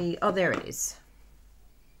meant to be... Oh, there it is.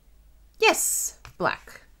 Yes,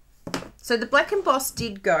 black. So the black emboss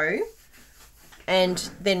did go and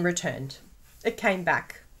then returned. It came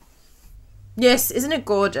back. Yes, isn't it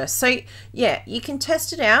gorgeous? So, yeah, you can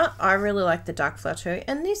test it out. I really like the dark flower too.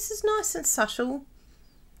 And this is nice and subtle,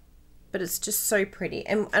 but it's just so pretty.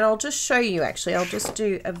 And I'll just show you, actually. I'll just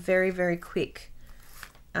do a very, very quick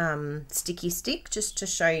sticky stick just to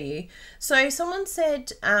show you. So someone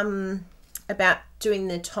said about doing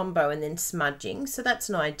the Tombow and then smudging. So that's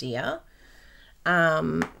an idea.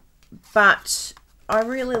 But I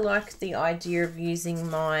really like the idea of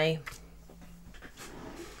using my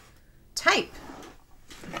tape,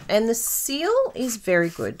 and the seal is very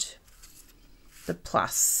good, the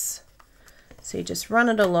plus. So you just run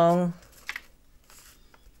it along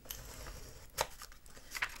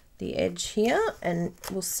the edge here and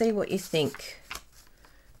we'll see what you think.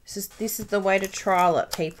 This is the way to trial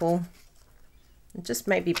it, people. And just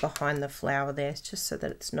maybe behind the flower there, just so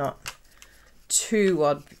that it's not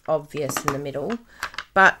too obvious in the middle.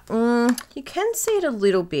 But you can see it a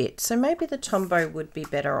little bit. So maybe the Tombow would be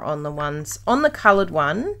better on the ones. On the coloured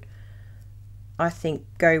one, I think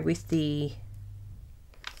go with the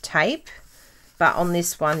tape. But on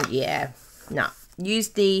this one, yeah, no. Use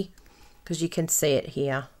the, because you can see it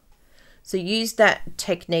here. So use that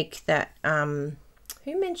technique that, who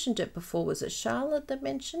mentioned it before? Was it Charlotte that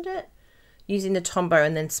mentioned it? Using the Tombow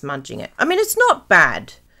and then smudging it. I mean, it's not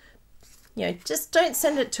bad. You know, just don't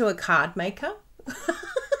send it to a card maker.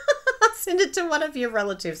 Send it to one of your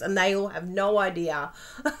relatives and they will have no idea.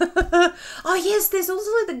 Oh yes, there's also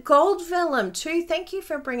the gold vellum too. Thank you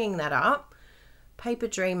for bringing that up. Paper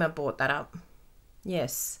Dreamer bought that up.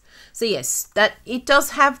 Yes. So yes, that it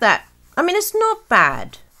does have that. I mean, it's not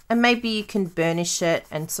bad. And maybe you can burnish it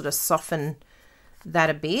and sort of soften that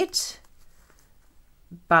a bit.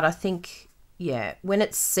 But I think, yeah, when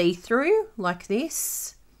it's see-through like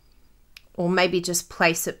this, or maybe just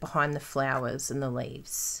place it behind the flowers and the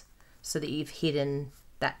leaves so that you've hidden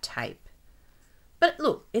that tape. But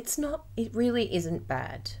look, it's not, it really isn't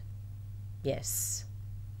bad. Yes.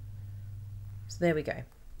 So there we go.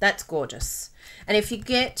 That's gorgeous. And if you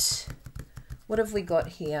get, what have we got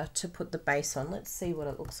here to put the base on? Let's see what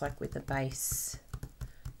it looks like with the base,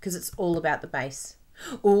 because it's all about the base.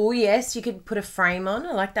 Oh yes, you could put a frame on.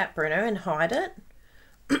 I like that, Bruno, and hide it.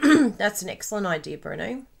 That's an excellent idea,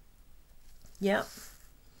 Bruno. Yep.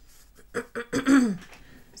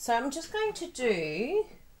 So I'm just going to do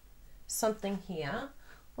something here.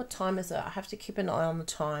 What time is it? I have to keep an eye on the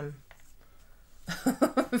time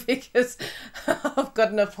because I've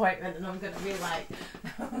got an appointment and I'm going to be late.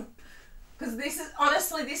 Because this is,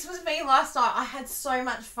 honestly, this was me last night. I had so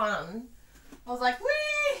much fun. I was like,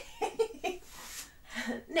 whee!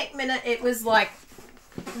 Next minute it was like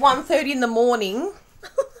 1:30 in the morning.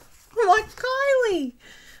 I'm like, Kylie,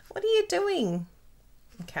 what are you doing?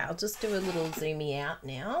 Okay, I'll just do a little zoomy out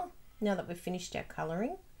now that we've finished our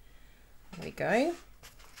colouring. There we go.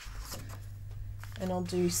 And I'll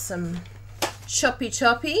do some choppy.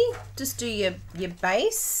 Just do your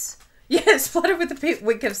base. Yeah, splattered with a bit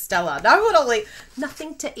wick of Stella. No, what I'll leave.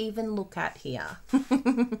 Nothing to even look at here.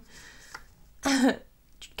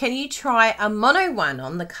 Can you try a mono one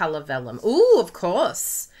on the colour vellum? Ooh, of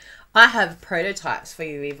course. I have prototypes for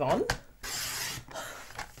you, Yvonne.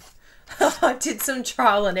 I did some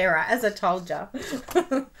trial and error, as I told you.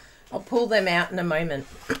 I'll pull them out in a moment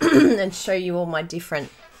and show you all my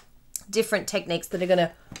different techniques that are going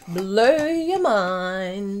to blow your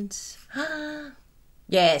mind.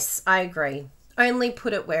 Yes, I agree. Only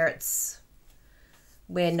put it where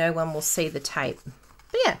no one will see the tape.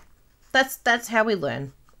 But yeah, that's how we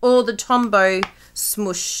learn. Or the Tombow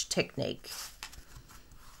smush technique,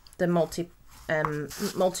 the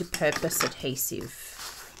multi-purpose adhesive.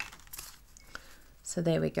 So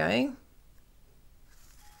there we go.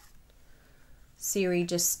 Siri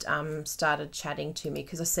just started chatting to me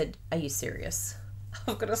because I said, are you serious?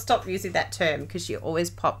 I've got to stop using that term because she always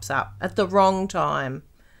pops up at the wrong time.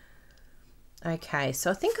 Okay, so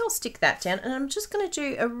I think I'll stick that down and I'm just going to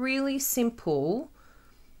do a really simple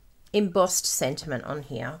embossed sentiment on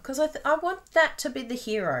here because I want that to be the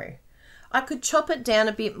hero. I could chop it down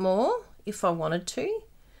a bit more if I wanted to.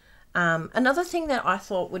 Another thing that I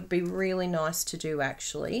thought would be really nice to do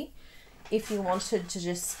actually, if you wanted to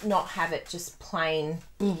just not have it just plain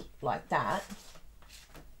like that,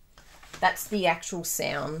 that's the actual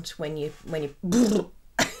sound when you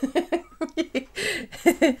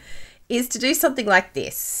is to do something like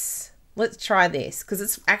this. Let's try this because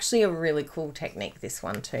it's actually a really cool technique, this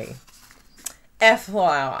one too.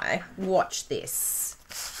 FYI, watch this.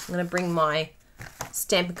 I'm going to bring my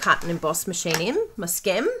Stampin' Cut and Emboss machine in, my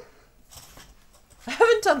Skem. I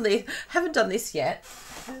haven't done this yet.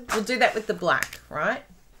 We'll do that with the black, right?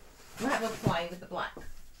 We'll have a play with the black.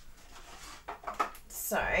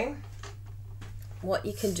 So, what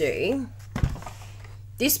you can do,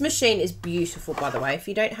 this machine is beautiful, by the way. If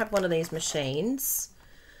you don't have one of these machines,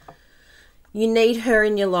 you need her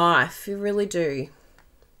in your life. You really do.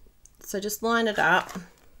 So just line it up,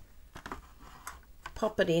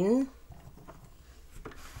 pop it in,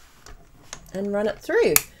 and run it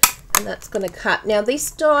through. And that's going to cut. Now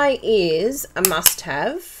this die is a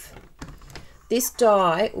must-have. This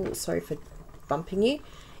die, oh sorry for bumping you,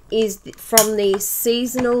 is from the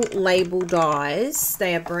seasonal label dies.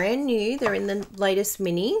 They are brand new. They're in the latest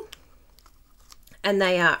mini. And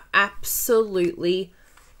they are absolutely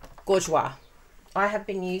gorgeous. I have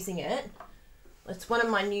been using it. It's one of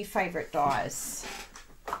my new favourite dies.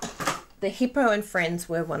 The Hippo and Friends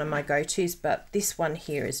were one of my go-tos, but this one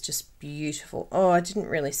here is just beautiful. Oh, I didn't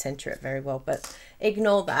really centre it very well, but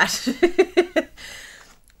ignore that.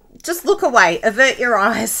 Just look away. Avert your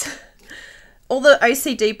eyes. All the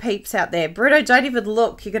OCD peeps out there. Bruno, don't even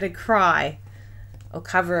look. You're going to cry. Or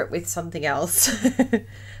cover it with something else.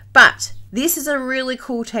 But this is a really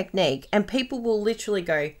cool technique, and people will literally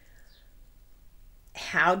go,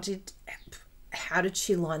 how did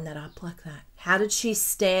she line that up like that? How did she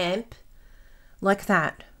stamp like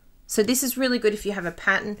that? So this is really good if you have a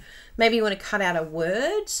pattern. Maybe you want to cut out a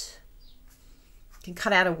word. You can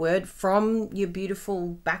cut out a word from your beautiful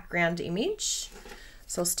background image.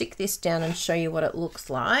 So I'll stick this down and show you what it looks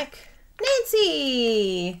like.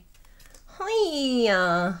 Nancy!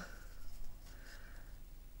 Hi!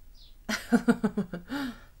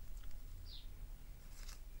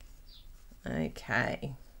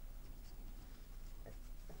 Okay.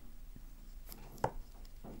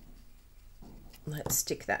 Let's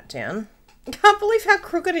stick that down. I can't believe how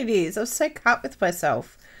crooked it is. I was so cut with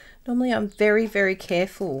myself. Normally I'm very, very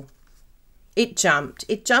careful. It jumped.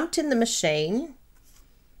 It jumped in the machine.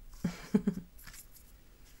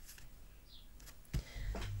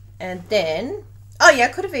 And then, oh yeah, I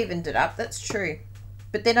could have evened it up. That's true.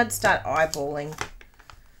 But then I'd start eyeballing.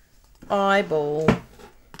 Eyeball.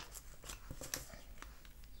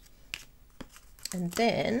 And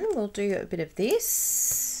then we'll do a bit of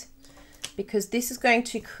this, because this is going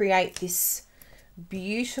to create this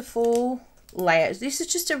beautiful layer. This is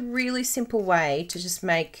just a really simple way to just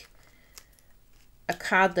make a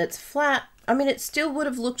card that's flat. I mean, it still would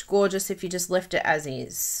have looked gorgeous if you just left it as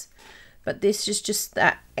is. But this is just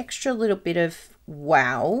that extra little bit of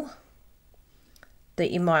wow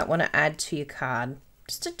that you might want to add to your card.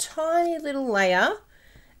 Just a tiny little layer,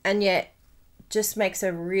 and yet just makes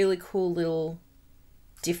a really cool little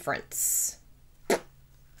difference.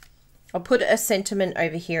 I'll put a sentiment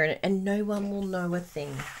over here, and no one will know a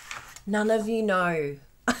thing. None of you know.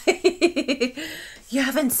 You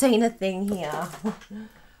haven't seen a thing here.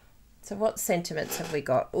 So what sentiments have we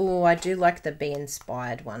got? Oh, I do like the Be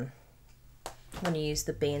Inspired one. I want to use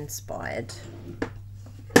the Be Inspired.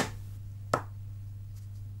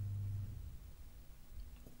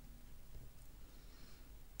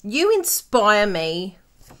 You inspire me.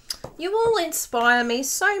 You all inspire me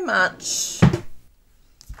so much.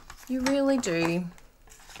 You really do.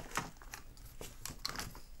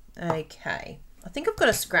 Okay. I think I've got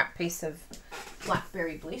a scrap piece of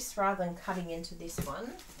Blackberry Bliss rather than cutting into this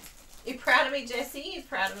one. You proud of me, Jessie? You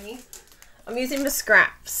proud of me? I'm using the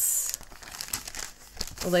scraps.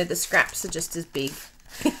 Although the scraps are just as big.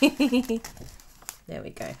 There we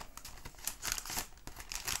go.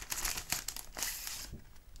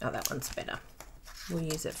 Oh, that one's better. We'll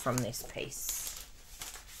use it from this piece.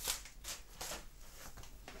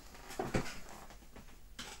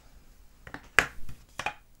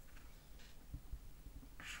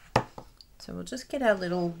 So we'll just get our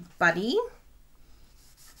little buddy.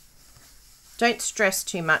 Don't stress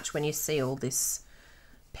too much when you see all this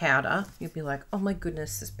powder. You'll be like, oh my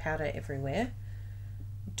goodness, there's powder everywhere.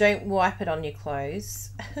 Don't wipe it on your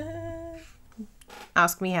clothes.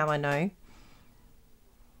 Ask me how I know.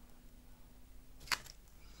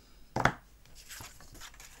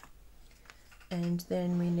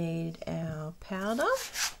 then we need our powder.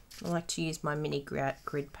 I like to use my mini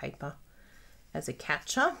grid paper as a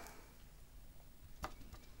catcher.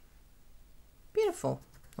 Beautiful.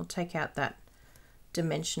 I'll take out that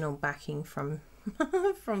dimensional backing from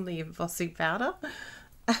from the embossing powder.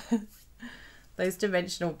 Those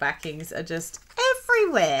dimensional backings are just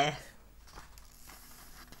everywhere.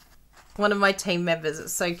 One of my team members,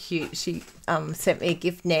 it's so cute, she sent me a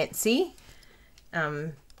gift, Nancy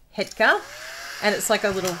Hetka, and it's like a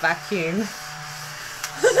little vacuum.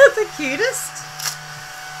 The cutest.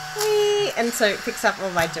 Whee! And so it picks up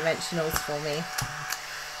all my dimensionals for me.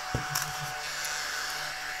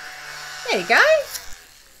 There you go.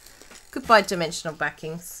 Goodbye dimensional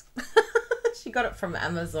backings. She got it from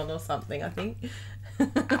Amazon or something, I think.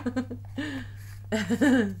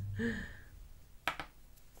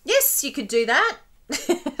 Yes, you could do that.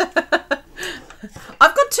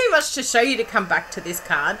 I've got too much to show you to come back to this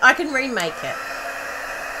card. I can remake it.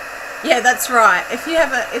 Yeah, that's right. If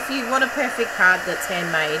you want a perfect card that's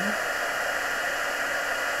handmade,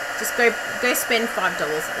 just go spend $5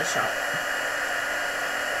 at the shop.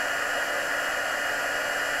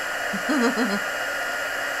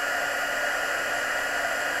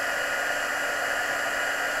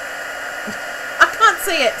 I can't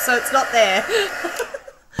see it, so it's not there.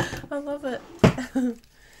 I love it.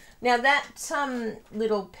 Now that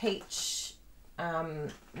little peach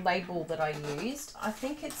label that I used, I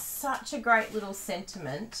think it's such a great little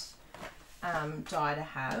sentiment die to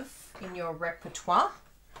have in your repertoire.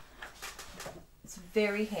 It's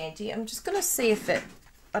very handy. I'm just going to see if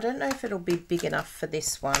I don't know if it'll be big enough for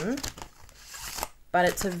this one, but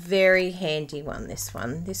it's a very handy one, this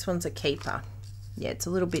one. This one's a keeper. Yeah, it's a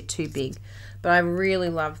little bit too big, but I really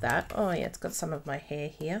love that. Oh yeah, it's got some of my hair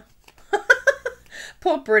here.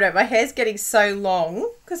 Poor Bruno, my hair's getting so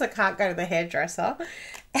long because I can't go to the hairdresser.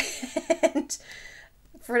 And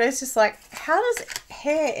Bruno's just like, how does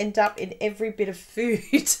hair end up in every bit of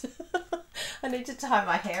food? I need to tie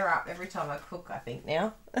my hair up every time I cook, I think,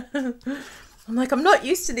 now. I'm like, I'm not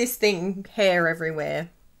used to this thing, hair everywhere.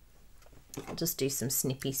 I'll just do some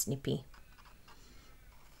snippy.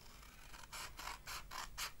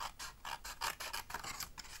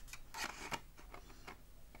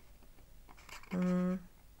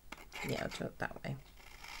 Yeah, I'll do it that way.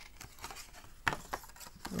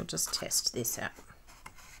 We'll just test this out.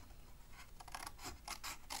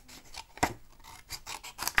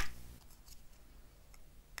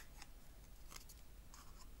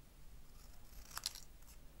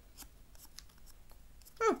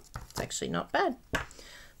 It's actually not bad.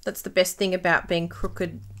 That's the best thing about being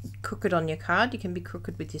crooked on your card. You can be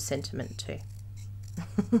crooked with your sentiment too.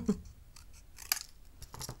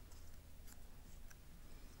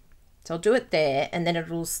 So I'll do it there, and then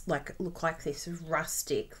it'll look like this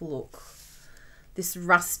rustic look. This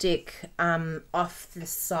rustic off the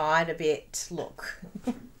side a bit look.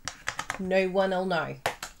 No one will know.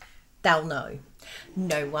 They'll know.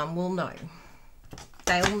 No one will know.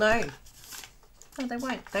 They'll know. No, they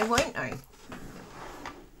won't. They won't know.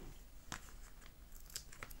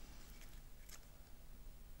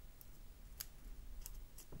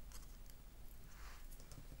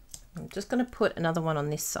 I'm just going to put another one on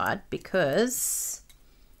this side because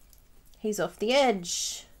he's off the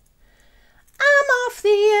edge. I'm off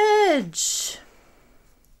the edge.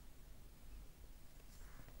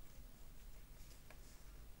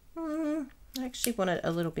 I actually want it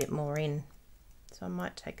a little bit more in, so I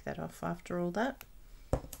might take that off after all that.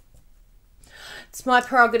 It's my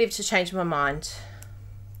prerogative to change my mind.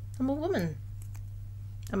 I'm a woman.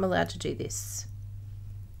 I'm allowed to do this.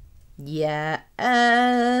 Yes,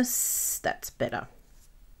 that's better.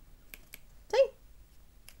 See?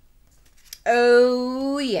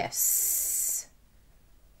 Oh, yes.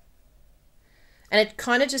 And it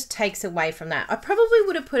kind of just takes away from that. I probably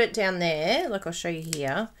would have put it down there, like I'll show you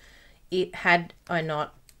here, had I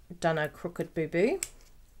not done a crooked boo-boo.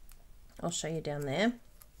 I'll show you down there.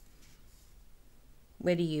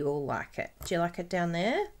 Where do you all like it? Do you like it down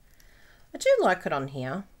there? I do like it on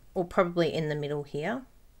here, or probably in the middle here.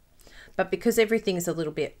 But because everything's a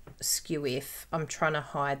little bit skew-if, I'm trying to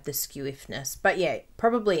hide the skew-ifness. But yeah,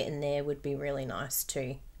 probably in there would be really nice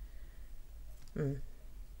too.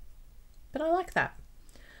 But I like that.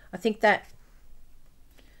 I think that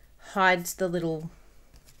hides the little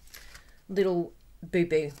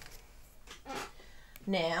boo-boo.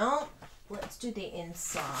 Now, let's do the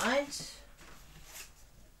inside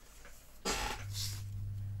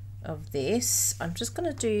of this. I'm just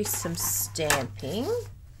going to do some stamping.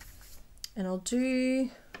 And I'll do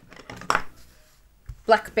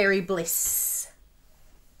Blackberry Bliss.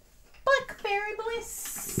 Blackberry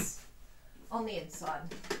Bliss on the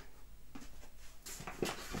inside.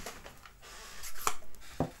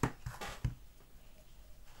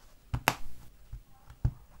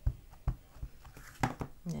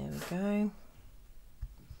 go.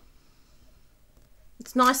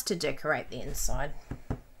 It's nice to decorate the inside.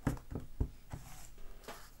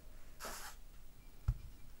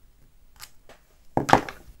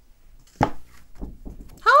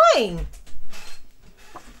 Hi!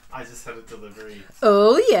 I just had a delivery.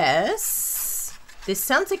 Oh, yes. This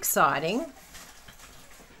sounds exciting.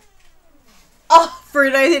 Oh,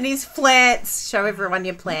 Bruno and his plants. Show everyone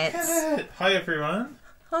your plants. Look at it. Hi, everyone.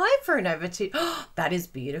 Hi, Bruno. Oh, that is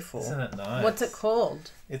beautiful. Isn't it nice? What's it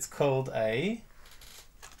called? It's called a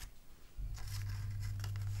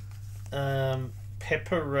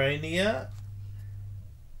Pepperonia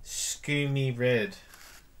Scoomy Red.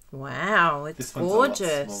 Wow, it's This one's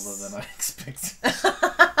gorgeous. a lot smaller than I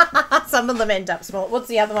expected. Some of them end up small. What's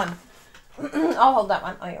the other one? I'll hold that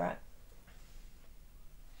one. Oh, you're right.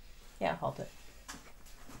 Yeah, I'll hold it.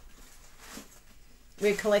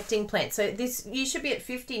 We're collecting plants. So this, you should be at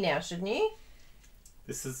 50 now, shouldn't you?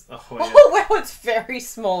 This is a Hoya. Oh, wow, it's very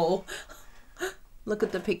small. Look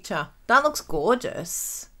at the picture. That looks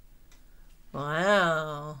gorgeous.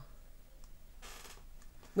 Wow.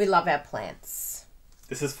 We love our plants.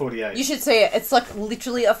 This is 48. You should see it. It's like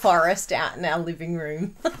literally a forest out in our living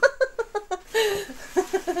room. Well,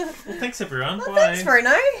 thanks, everyone. Well, Bye. thanks,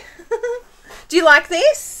 Bruno. Do you like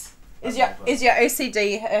this? Is your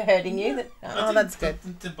OCD hurting you? Oh, that's good.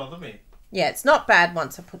 It didn't bother me. Yeah, it's not bad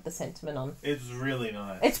once I put the sentiment on. It's really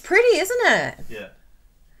nice. It's pretty, isn't it? Yeah.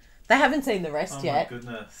 They haven't seen the rest yet. Oh, my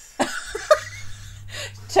goodness.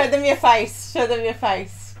 Show them your face. Show them your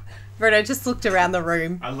face. Bruno just looked around the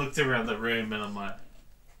room. I looked around the room and I'm like...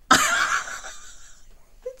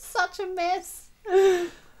 It's such a mess.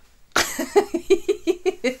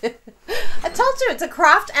 I told you it's a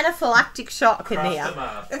craft anaphylactic shock in here.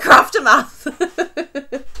 A craft-a-math.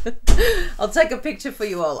 I'll take a picture for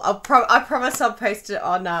you all. I promise I'll post it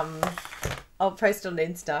on I'll post on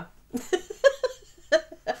Insta.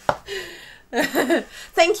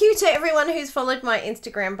 Thank you to everyone who's followed my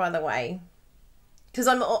Instagram, by the way, because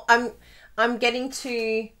I'm getting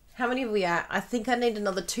to, how many are we at? I think I need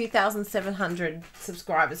another 2,700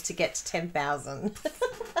 subscribers to get to 10,000.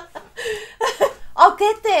 I'll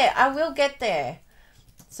get there. I will get there.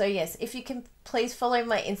 So yes, if you can please follow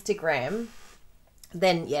my Instagram,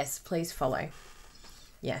 then yes, please follow.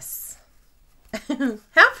 Yes. How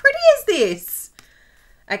pretty is this?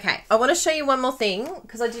 Okay, I want to show you one more thing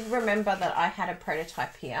because I did remember that I had a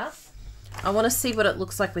prototype here. I want to see what it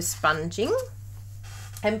looks like with sponging.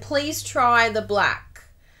 And please try the black.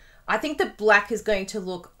 I think the black is going to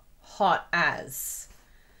look hot as.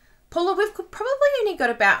 Paula, we've probably only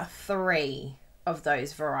got about 3 of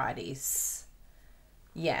those varieties.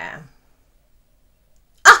 Yeah.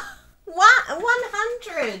 Ah, what?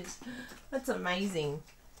 100. That's amazing.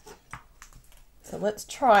 So let's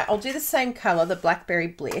try. I'll do the same color, the Blackberry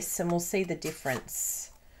Bliss, and we'll see the difference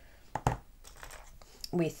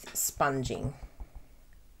with sponging.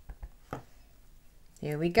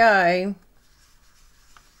 Here we go.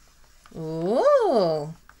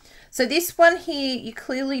 Ooh. So this one here, you're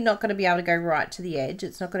clearly not going to be able to go right to the edge.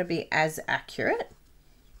 It's not going to be as accurate,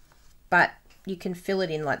 but you can fill it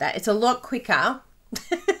in like that. It's a lot quicker.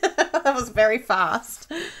 That was very fast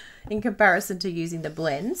in comparison to using the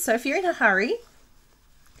blend. So if you're in a hurry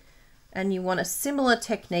and you want a similar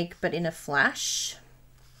technique but in a flash,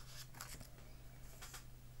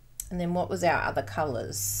 and then what was our other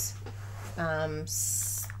colors?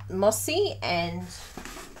 Mossy and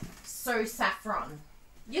So Saffron.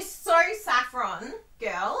 You're so saffron,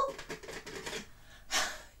 girl.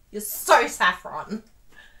 You're so saffron.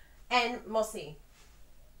 And mossy.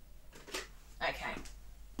 Okay.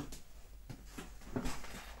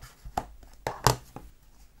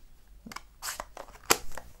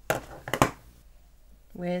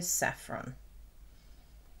 Where's saffron?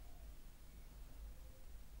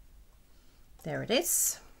 There it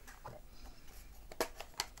is.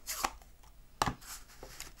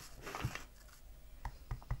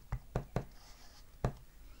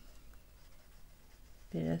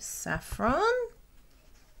 Bit of saffron.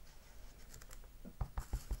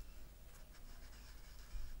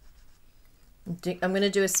 I'm going to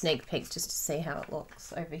do a sneak peek just to see how it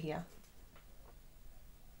looks over here.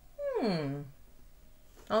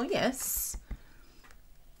 Oh, yes.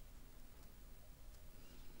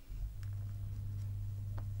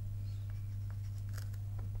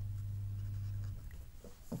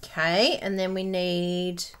 Okay, and then we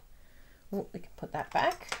need, oh, we can put that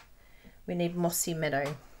back. We need Mossy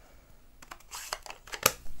Meadow.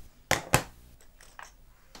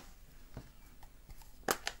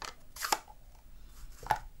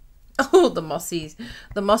 Oh, the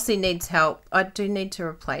mossy needs help. I do need to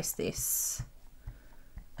replace this.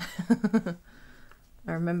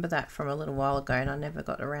 I remember that from a little while ago and I never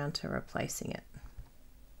got around to replacing it.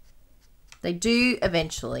 They do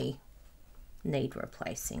eventually need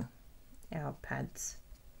replacing, our pads.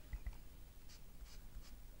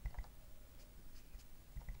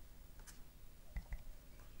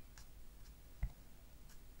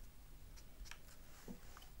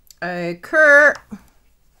 Okay.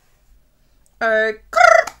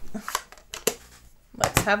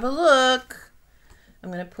 Let's have a look.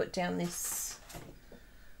 I'm going to put down this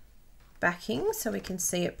backing so we can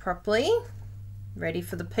see it properly. Ready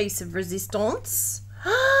for the piece of resistance.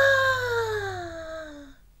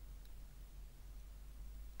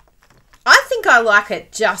 I think I like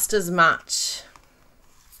it just as much.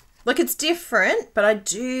 Like, it's different, but I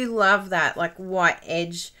do love that like white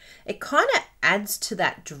edge. It kind of adds to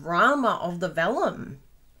that drama of the vellum.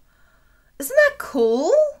 Isn't that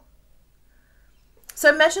cool? So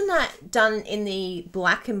imagine that done in the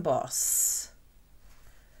black emboss.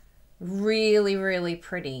 Really, really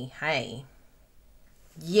pretty. Hey.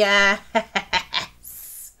 Yes.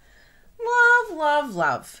 Love, love,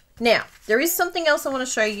 love. Now, there is something else I want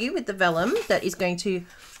to show you with the vellum that is going to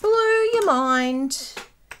blow your mind.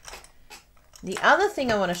 The other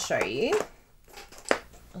thing I want to show you,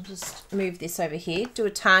 I'll just move this over here, do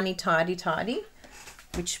a tiny, tidy,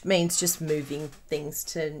 which means just moving things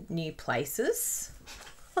to new places.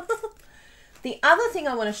 The other thing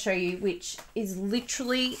I want to show you, which is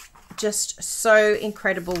literally just so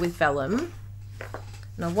incredible with vellum,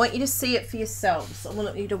 and I want you to see it for yourselves. I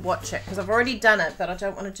want you to watch it because I've already done it, but I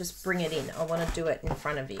don't want to just bring it in. I want to do it in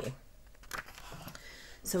front of you.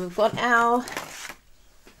 So we've got our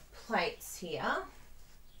plates here.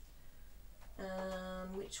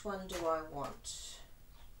 Which one do I want?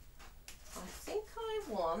 I think I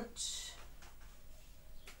want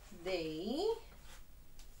the...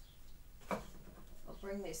 I'll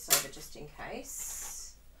bring this over just in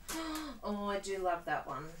case. Oh, I do love that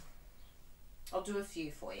one. I'll do a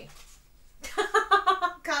few for you.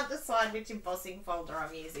 Can't decide which embossing folder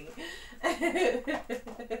I'm using.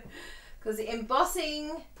 Because the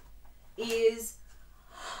embossing is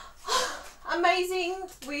amazing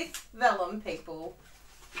with vellum, people.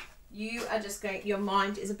 You are just going, your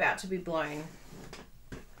mind is about to be blown.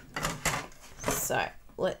 So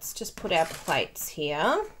let's just put our plates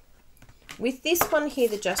here. With this one here,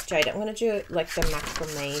 the Just Jade, I'm going to do like the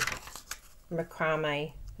macrame,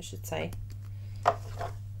 I should say.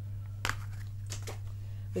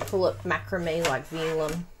 We call it macrame like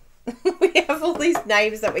Vellum. We have all these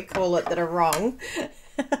names that we call it that are wrong.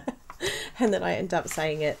 And then I end up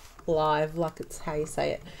saying it live like it's how you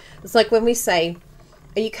say it. It's like when we say,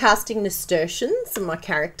 are you casting nasturtiums in my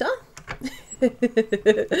character?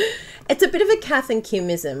 It's a bit of a Kath and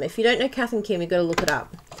Kimism. If you don't know Kath and Kim, you've got to look it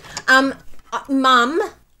up. Mum,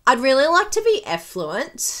 I'd really like to be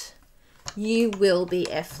effluent. You will be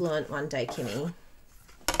effluent one day, Kimmy.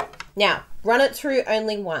 Now, run it through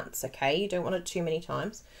only once, okay? You don't want it too many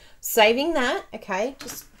times. Saving that, okay?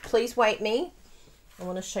 Just please wait me. I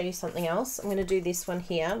want to show you something else. I'm going to do this one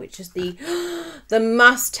here, which is the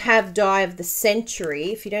must-have die of the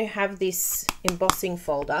century. If you don't have this embossing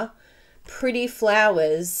folder, Pretty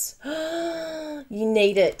Flowers, you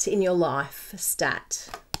need it in your life, stat.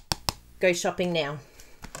 Go shopping now.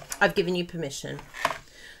 I've given you permission.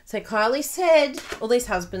 So Kylie said, all these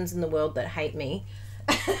husbands in the world that hate me,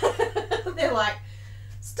 they're like,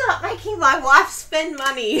 stop making my wife spend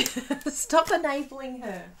money. Stop enabling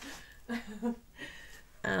her.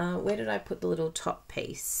 Where did I put the little top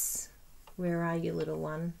piece? Where are you, little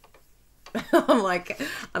one? I'm like,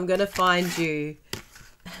 I'm going to find you.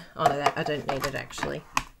 Oh, no, I don't need it, actually.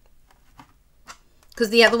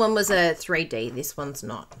 Because the other one was a 3D. This one's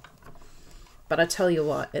not. But I tell you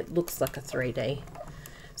what, it looks like a 3D.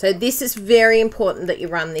 So this is very important that you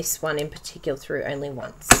run this one in particular through only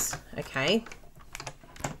once. Okay?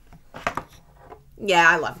 Yeah,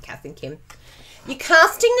 I love Kath and Kim. You're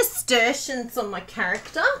casting nasturtiums on my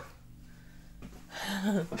character.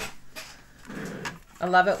 I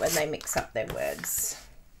love it when they mix up their words.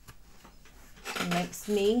 It makes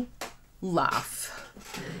me laugh.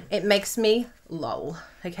 It makes me lol.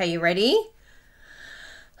 Okay, you ready?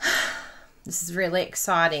 This is really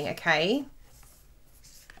exciting, okay?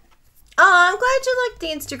 Oh, I'm glad you liked the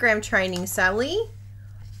Instagram training, Sally.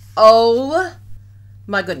 Oh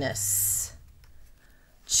my goodness.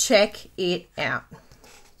 Check it out.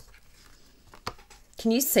 Can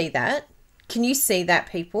you see that? Can you see that,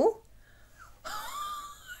 people?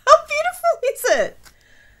 How beautiful is it?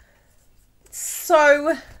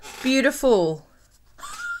 So beautiful.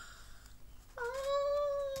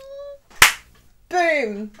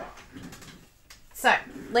 Boom. So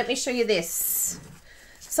let me show you this.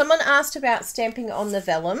 Someone asked about stamping on the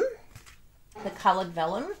vellum, the coloured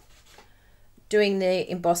vellum, doing the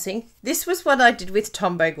embossing. This was what I did with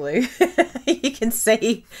Tombow glue. You can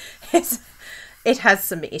see it has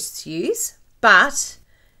some issues, but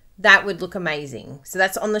that would look amazing. So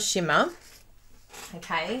that's on the shimmer.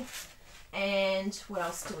 Okay. And what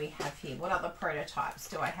else do we have here? What other prototypes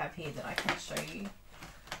do I have here that I can show you?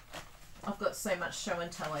 I've got so much show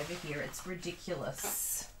and tell over here. It's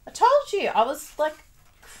ridiculous. I told you, I was like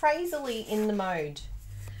crazily in the mode.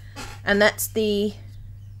 And that's the,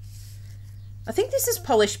 I think this is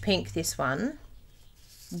Polished Pink, this one.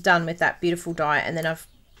 Done with that beautiful dye. And then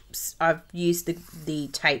I've used the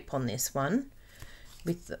tape on this one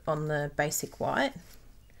on the basic white.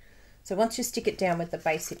 So once you stick it down with the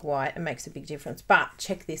basic white, it makes a big difference. But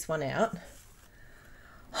check this one out.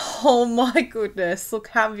 Oh my goodness, look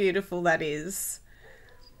how beautiful that is.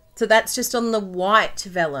 So that's just on the white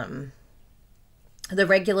vellum, the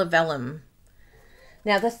regular vellum.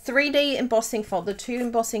 Now the 3D embossing folder, the 2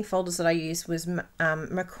 embossing folders that I used was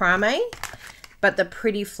macrame, but the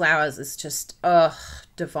pretty flowers is just,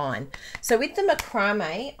 divine. So with the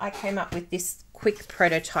macrame, I came up with this quick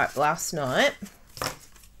prototype last night,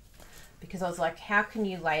 because I was like, how can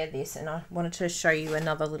you layer this? And I wanted to show you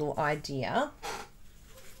another little idea.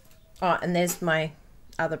 Oh, and there's my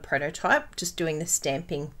other prototype, just doing the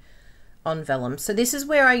stamping on vellum. So this is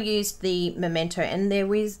where I used the memento, and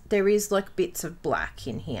there is like bits of black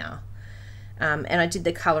in here. And I did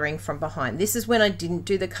the colouring from behind. This is when I didn't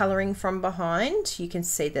do the colouring from behind. You can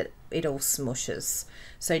see that it all smushes.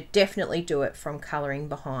 So definitely do it from colouring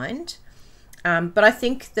behind. But I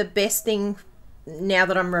think the best thing, now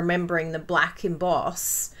that I'm remembering the black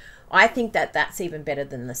emboss, I think that that's even better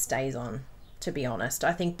than the stays on, to be honest.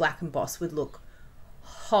 I think black emboss would look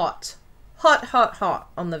hot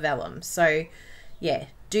on the vellum. So yeah,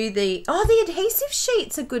 do the adhesive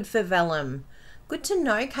sheets are good for vellum. Good to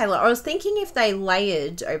know, Kayla. I was thinking if they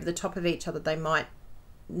layered over the top of each other, they might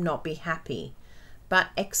not be happy. But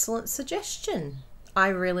excellent suggestion. I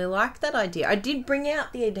really like that idea. I did bring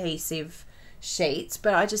out the adhesive sheets,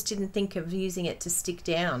 but I just didn't think of using it to stick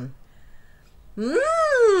down.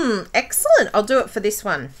 Excellent. I'll do it for this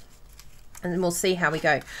one, and then we'll see how we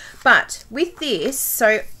go. But with this,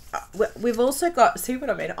 so we've also got, see what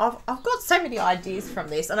I mean? I've got so many ideas from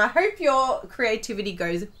this, and I hope your creativity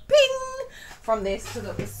goes ping from this, because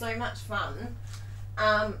it was so much fun.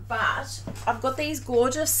 But I've got these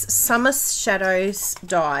gorgeous Summer Shadows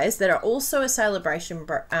dies that are also a celebration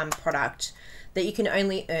product that you can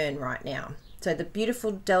only earn right now. So the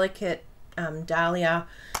beautiful, delicate Dahlia,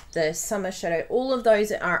 the Summer Shadow, all of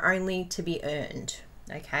those are only to be earned.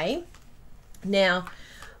 Okay. Now,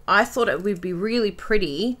 I thought it would be really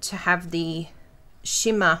pretty to have the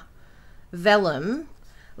shimmer vellum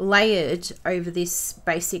layered over this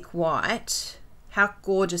basic white. How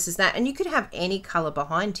gorgeous is that? And you could have any color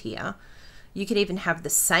behind here. You could even have the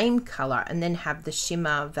same color and then have the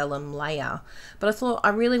shimmer vellum layer. But I thought I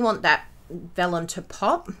really want that vellum to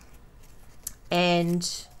pop.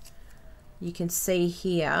 And you can see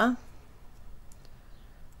here,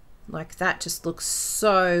 like that just looks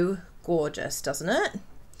so gorgeous, doesn't it?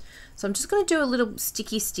 So I'm just going to do a little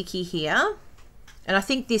sticky here. And I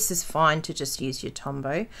think this is fine to just use your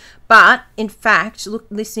Tombow. But in fact,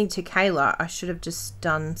 listening to Kayla, I should have just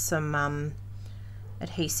done some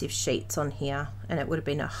adhesive sheets on here, and it would have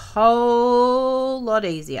been a whole lot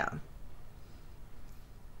easier.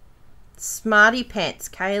 Smarty pants,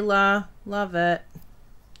 Kayla. Love it.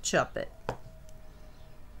 Chop it.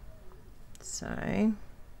 So,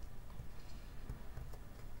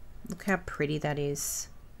 look how pretty that is.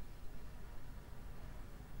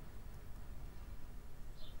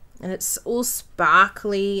 And it's all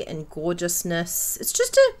sparkly and gorgeousness. It's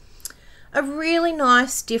just a really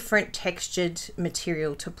nice, different textured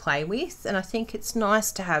material to play with. And I think it's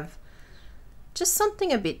nice to have just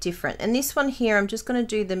something a bit different. And this one here, I'm just going to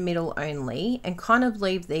do the middle only and kind of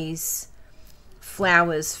leave these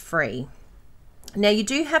flowers free. Now you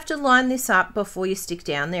do have to line this up before you stick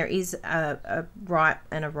down. There is a right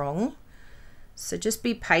and a wrong. So just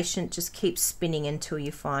be patient. Just keep spinning until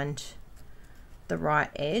you find the right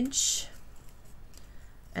edge.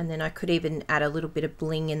 And then I could even add a little bit of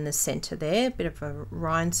bling in the center there, a bit of a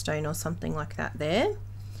rhinestone or something like that there.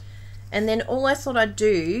 And then all I thought I'd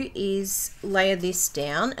do is layer this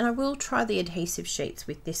down, and I will try the adhesive sheets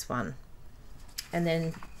with this one. And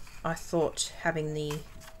then I thought having the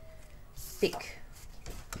thick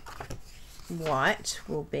white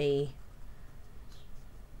will be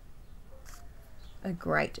a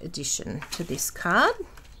great addition to this card.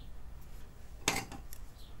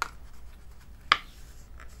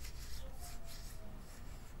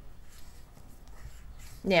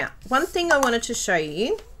 Now, one thing I wanted to show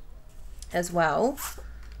you as well.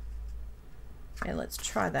 Okay, let's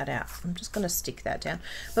try that out. I'm just going to stick that down.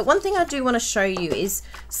 But one thing I do want to show you is,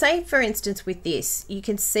 say for instance with this, you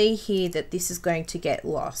can see here that this is going to get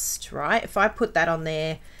lost, right? If I put that on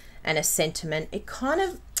there and a sentiment,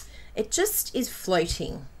 it just is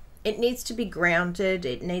floating. It needs to be grounded,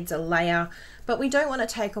 it needs a layer, but we don't want to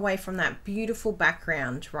take away from that beautiful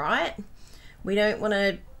background, right? We don't want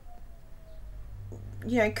to,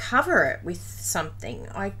 you know, cover it with something.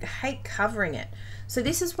 I hate covering it. So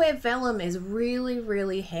this is where vellum is really,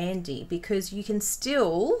 really handy, because you can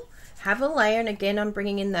still have a layer, and again, I'm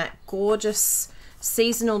bringing in that gorgeous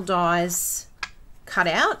seasonal dies cut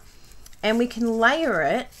out, and we can layer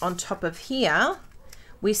it on top of here.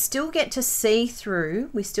 We still get to see through,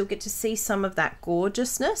 we still get to see some of that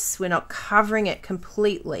gorgeousness. We're not covering it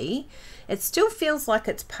completely. It still feels like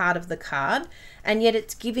it's part of the card, and yet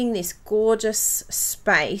it's giving this gorgeous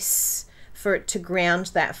space for it to ground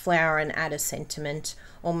that flower and add a sentiment,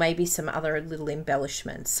 or maybe some other little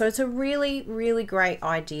embellishments. So it's a really, really great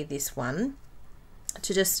idea, this one,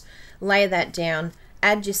 to just layer that down,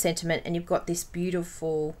 add your sentiment, and you've got this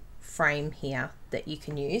beautiful frame here that you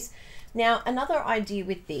can use. Now, another idea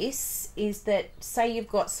with this is that, say you've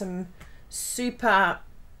got some super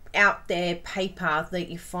out there paper that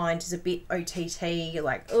you find is a bit OTT, you're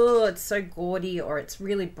like, oh, it's so gaudy, or it's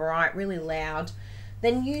really bright, really loud,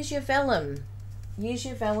 then use your vellum. Use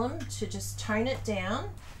your vellum to just tone it down.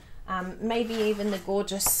 Maybe even the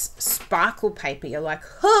gorgeous sparkle paper, you're like,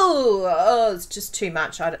 oh, it's just too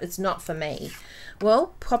much, it's not for me.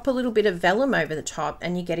 Well, pop a little bit of vellum over the top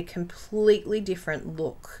and you get a completely different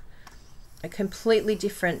look. A completely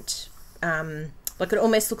different, like it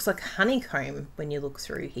almost looks like honeycomb when you look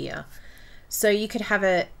through here. So you could have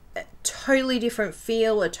a totally different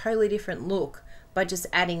feel, a totally different look by just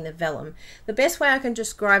adding the vellum. The best way I can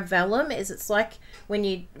describe vellum is it's like when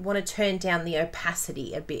you want to turn down the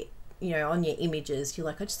opacity a bit, you know, on your images. You're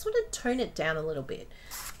like, I just want to tone it down a little bit.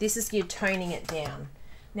 This is you toning it down.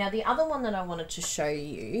 Now, the other one that I wanted to show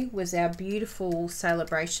you was our beautiful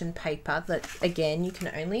celebration paper that, again, you can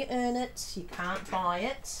only earn it, you can't buy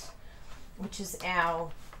it, which is our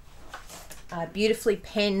beautifully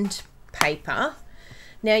penned paper.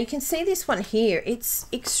 Now, you can see this one here, it's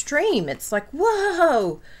extreme. It's like,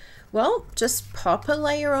 whoa! Well, just pop a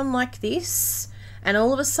layer on like this, and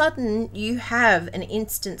all of a sudden you have an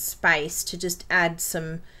instant space to just add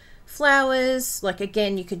some flowers. Like,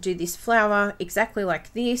 again, you could do this flower exactly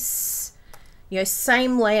like this, you know,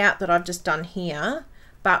 same layout that I've just done here,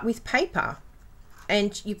 but with paper.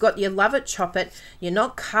 And you've got your Love It, Chop It. You're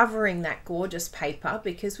not covering that gorgeous paper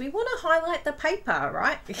because we want to highlight the paper,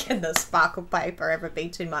 right? Can the sparkle paper ever be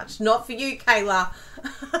too much? Not for you, Kayla.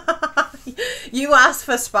 You asked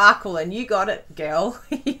for sparkle and you got it, girl.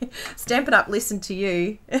 Stampin' Up, listen to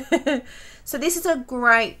you. So this is a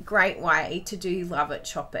great, great way to do Love It,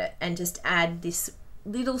 Chop It, and just add this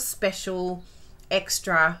little special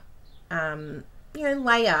extra, you know,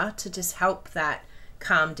 layer to just help that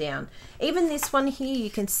calm down. Even this one here, you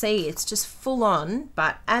can see it's just full on,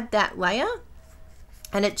 but add that layer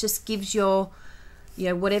and it just gives your, you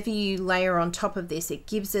know, whatever you layer on top of this, it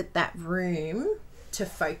gives it that room to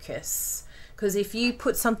focus. Because if you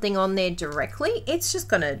put something on there directly, it's just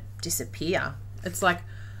going to disappear. It's like,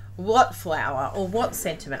 what flower or what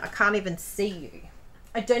sentiment? I can't even see you.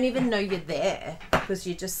 I don't even know you're there because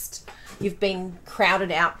you've been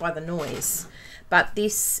crowded out by the noise. But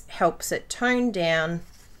this helps it tone down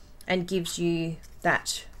and gives you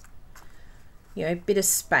that, you know, bit of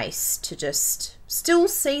space to just still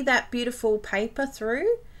see that beautiful paper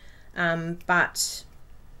through, but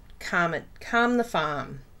calm the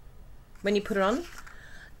farm. When you put it on,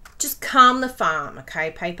 just calm the farm,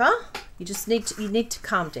 okay, paper? You need to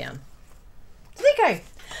calm down. So there you go.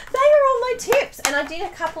 They are all my tips, and I did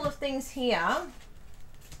a couple of things here.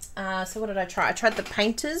 So what did I try? I tried the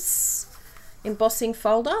Painters embossing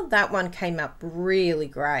folder. That one came up really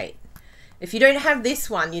great. If you don't have this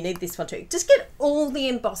one, you need this one too. Just get all the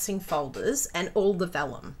embossing folders and all the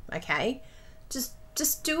vellum, okay?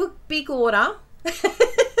 Just do a big order.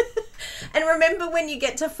 And remember, when you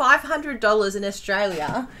get to $500 in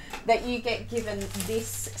Australia, that you get given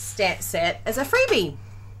this stamp set as a freebie.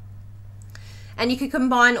 And you can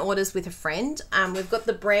combine orders with a friend. We've got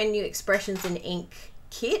the brand new Expressions in Ink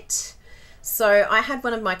kit. So I had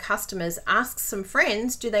one of my customers ask some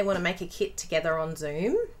friends, do they want to make a kit together on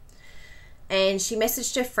Zoom? And she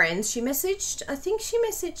messaged her friends. I think she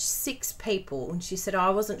messaged 6 people. And she said, I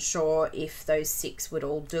wasn't sure if those 6 would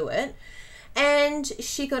all do it. And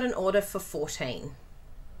she got an order for 14.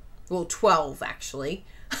 Well, 12 actually.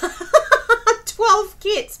 12 12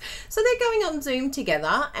 kits. So they're going on Zoom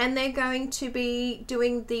together and they're going to be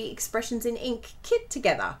doing the Expressions in Ink kit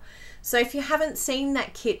together. So if you haven't seen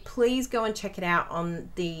that kit, please go and check it out on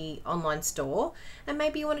the online store. And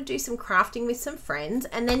maybe you want to do some crafting with some friends,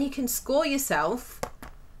 and then you can score yourself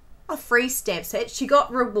a free stamp set. She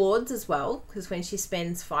got rewards as well, because when she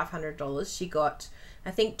spends $500, she got, I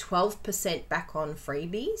think, 12% back on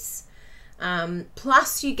freebies.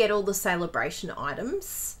 Plus you get all the celebration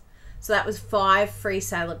items. So that was 5 free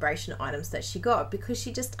celebration items that she got because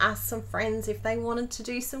she just asked some friends if they wanted to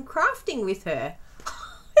do some crafting with her.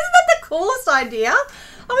 Isn't that the coolest idea?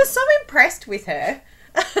 I was so impressed with her.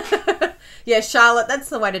 Yeah, Charlotte, that's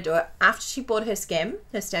the way to do it. After she bought her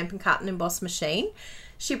Stampin' Cut and Emboss machine,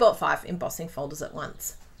 she bought 5 embossing folders at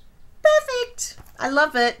once. Perfect. I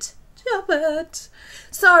love it. Love it.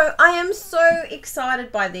 So I am so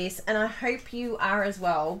excited by this, and I hope you are as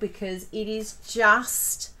well, because it is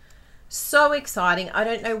just so exciting. I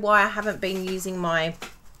don't know why I haven't been using my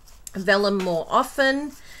Vellum more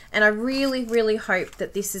often, and I really, really hope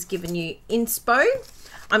that this has given you inspo.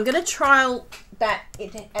 I'm going to trial that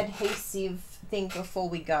adhesive thing before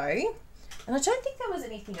we go, and I don't think there was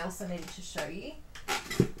anything else I needed to show you.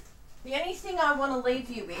 The only thing I want to leave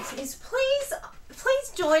you with is please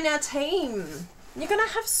join our team. You're going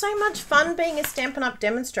to have so much fun being a Stampin' Up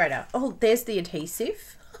demonstrator. Oh, there's the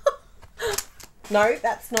adhesive. No,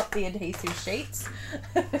 that's not the adhesive sheets.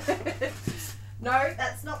 No,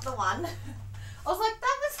 that's not the one. I was like,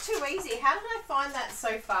 that was too easy. How did I find that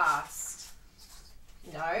so fast?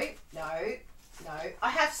 No, no, no. I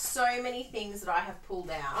have so many things that I have pulled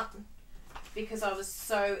out because I was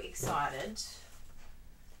so excited.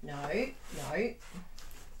 No, no.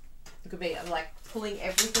 Look at me, I'm like pulling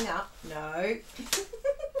everything up. No.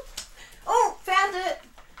 Oh, found it.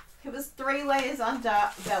 It was 3 layers under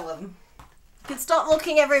Vellum. You can stop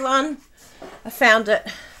looking, everyone. I found it.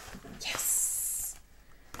 Yes.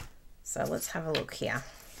 So let's have a look here.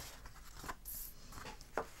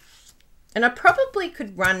 And I probably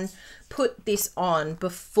could put this on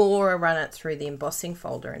before I run it through the embossing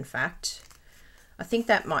folder, in fact. I think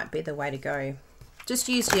that might be the way to go. Just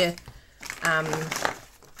use your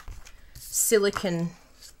silicone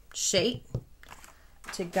sheet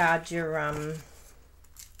to guard your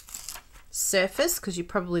surface, because you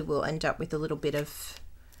probably will end up with a little bit of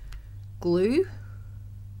glue.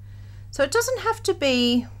 So it doesn't have to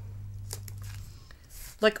be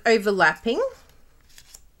like overlapping.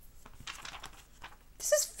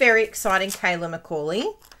 This is very exciting, Kayla Macaulay.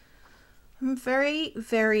 I'm very,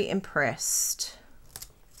 very impressed.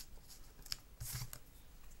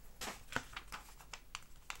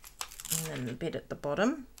 And then a bit at the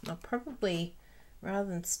bottom. I'll probably, rather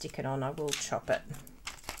than stick it on, I will chop it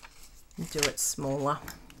and do it smaller.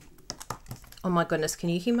 Oh my goodness, can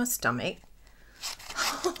you hear my stomach?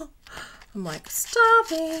 I'm like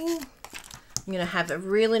starving. I'm going to have a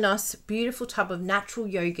really nice, beautiful tub of natural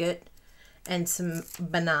yogurt and some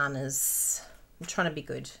bananas. I'm trying to be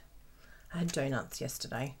good. I had donuts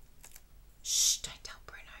yesterday. Shh, don't tell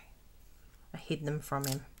Bruno. I hid them from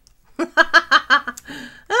him.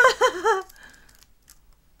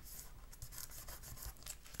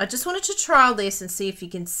 I just wanted to trial this and see if you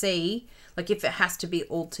can see, like if it has to be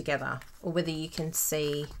all together or whether you can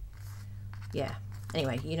see. Yeah.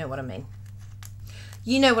 Anyway, you know what I mean.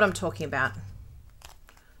 You know what I'm talking about.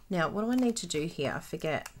 Now, what do I need to do here? I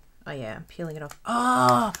forget. Oh yeah, I'm peeling it off.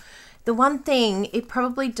 Oh, the one thing, it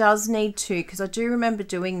probably does need to, because I do remember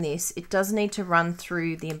doing this, it does need to run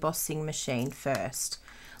through the embossing machine first.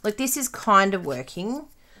 Like this is kind of working,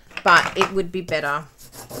 but it would be better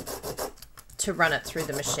to run it through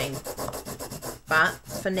the machine. But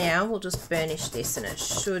for now, we'll just burnish this and it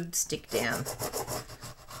should stick down,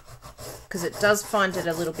 because it does find it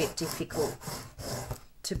a little bit difficult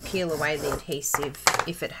to peel away the adhesive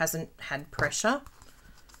if it hasn't had pressure.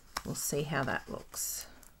 We'll see how that looks.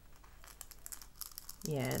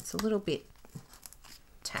 Yeah, it's a little bit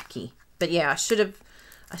tacky, but yeah, I should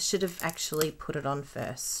have actually put it on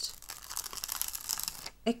first.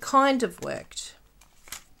 It kind of worked.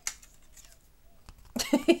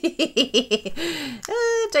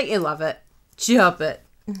 Don't you love it? Chop it.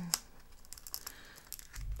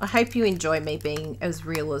 I hope you enjoy me being as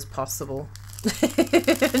real as possible.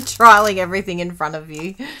 Trialing everything in front of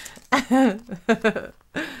you.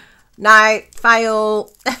 No,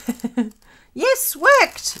 fail. Yes,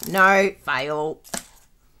 worked. No, fail.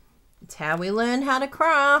 It's how we learn how to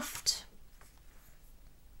craft.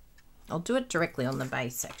 I'll do it directly on the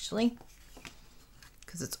base, actually,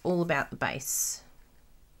 because it's all about the base.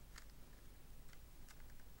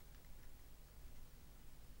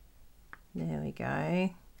 There we go.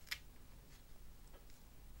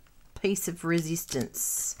 piece of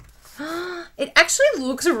resistance. It actually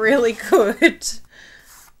looks really good.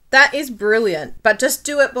 That is brilliant. But just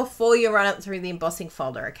do it before you run it through the embossing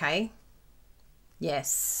folder, okay?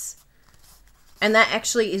 Yes. And that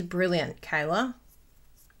actually is brilliant, Kayla.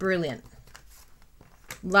 Brilliant.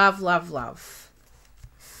 Love, love, love.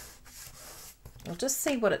 I'll just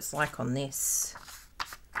see what it's like on this.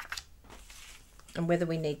 And whether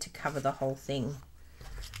we need to cover the whole thing.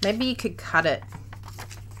 Maybe you could cut it.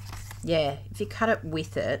 Yeah, if you cut it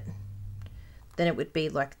with it, then it would be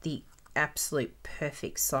like the absolute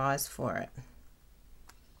perfect size for it.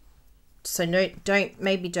 So no, don't,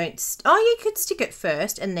 oh, you could stick it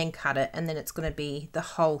first and then cut it, and then it's going to be the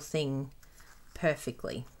whole thing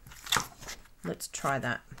perfectly. Let's try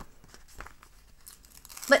that.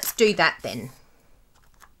 Let's do that then.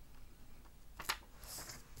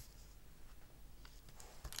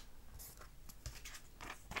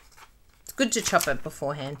 It's good to chop it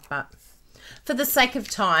beforehand, but for the sake of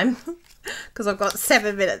time, because I've got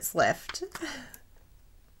 7 minutes left.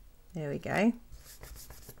 There we go.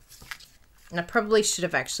 And I probably should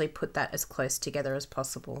have actually put that as close together as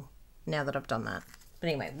possible now that I've done that. But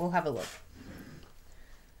anyway, we'll have a look.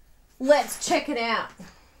 Let's check it out.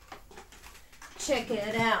 Check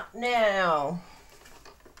it out now.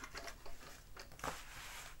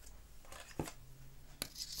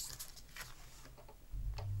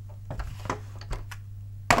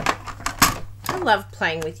 I love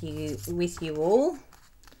playing with you all.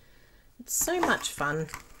 It's so much fun.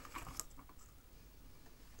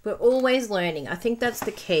 We're always learning. I think that's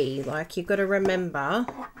the key. Like, you've got to remember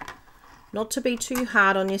not to be too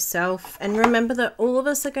hard on yourself. And remember that all of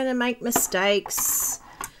us are going to make mistakes.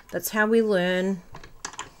 That's how we learn.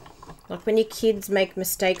 Like when your kids make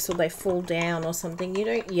mistakes or they fall down or something, you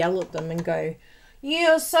don't yell at them and go,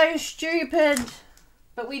 "You're so stupid."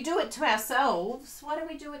 But we do it to ourselves. Why do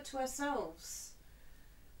we do it to ourselves?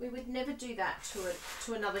 We would never do that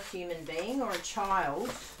to another human being or a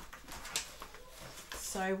child.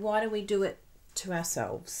 So why do we do it to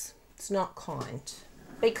ourselves? It's not kind.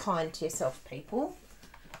 Be kind to yourself, people.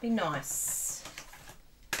 Be nice.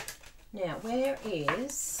 Now, where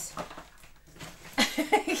is...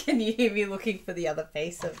 Can you hear me looking for the other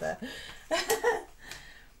piece of the...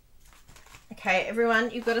 Okay,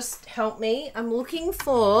 everyone, you've got to help me. I'm looking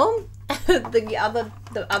for the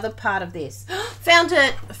other part of this. Found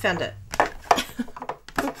it. Found it.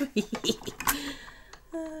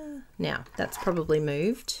 Now, that's probably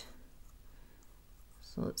moved.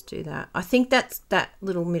 So let's do that. I think that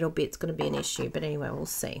little middle bit's going to be an issue, but anyway, we'll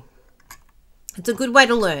see. It's a good way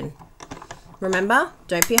to learn. Remember,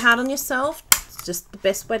 don't be hard on yourself. It's just the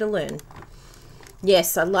best way to learn.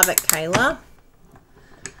 Yes, I love it, Kayla.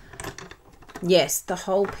 Yes, the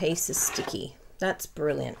whole piece is sticky. That's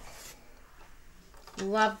brilliant.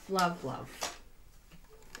 Love, love, love.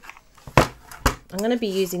 I'm going to be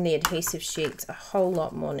using the adhesive sheets a whole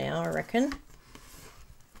lot more now, I reckon.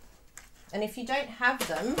 And if you don't have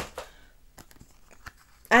them,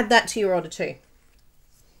 add that to your order too.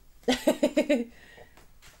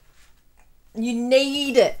 You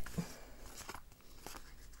need it.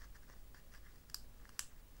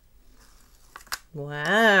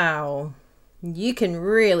 Wow. You can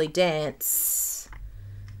really dance.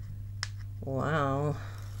 Wow.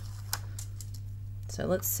 So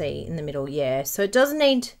let's see in the middle. Yeah, so it does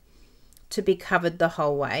need to be covered the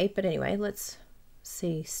whole way. But anyway, let's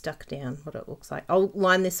see stuck down what it looks like. I'll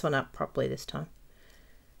line this one up properly this time.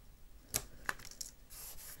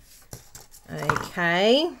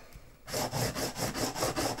 Okay.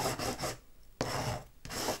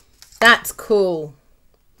 That's cool.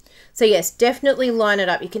 So yes, definitely line it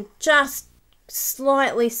up. You can just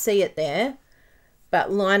slightly see it there,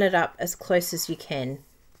 but line it up as close as you can.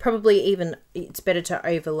 Probably even it's better to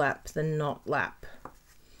overlap than not lap.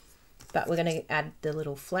 But we're going to add the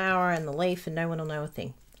little flower and the leaf and no one will know a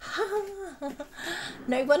thing.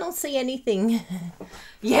 No one will see anything.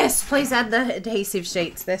 Yes, please add the adhesive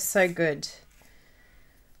sheets. They're so good.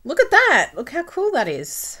 Look at that. Look how cool that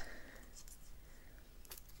is.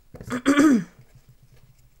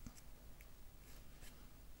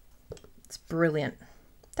 It's brilliant.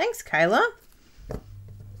 Thanks, Kayla.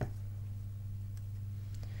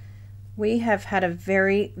 We have had a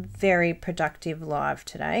very, very productive live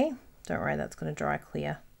today. Don't worry, that's going to dry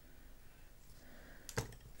clear. I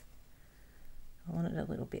want it a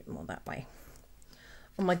little bit more that way.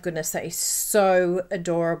 Oh my goodness, that is so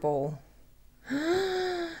adorable.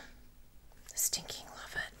 Stinking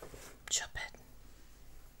love it. Chop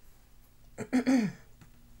it.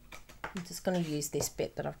 I'm just going to use this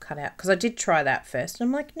bit that I've cut out because I did try that first. And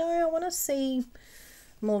I'm like, no, I want to see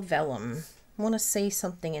more vellum. I want to see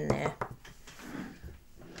something in there.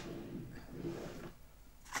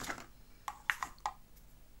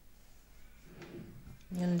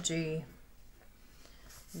 I'm going to do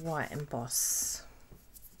white emboss.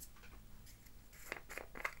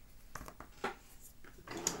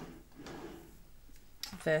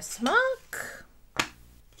 Versamark.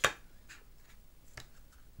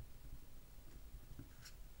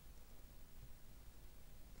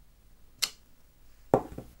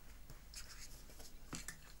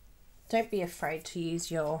 Don't be afraid to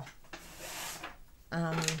use your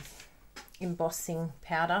embossing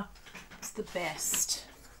powder. It's the best.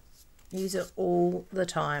 Use it all the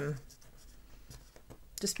time.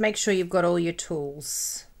 Just make sure you've got all your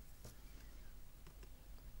tools.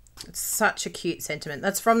 It's such a cute sentiment.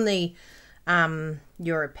 That's from the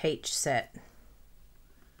You're a Peach set.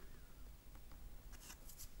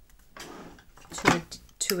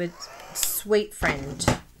 To a sweet friend.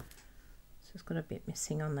 So it's got a bit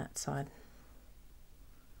missing on that side.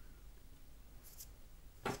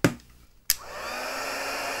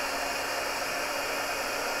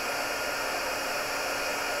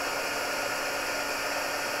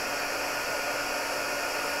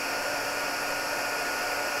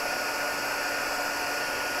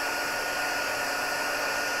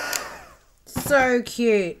 So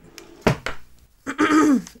cute.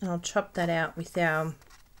 I'll chop that out with our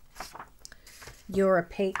You're a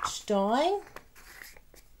Peach die.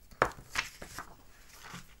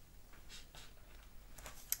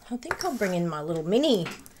 I think I'll bring in my little mini.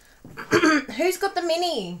 Who's got the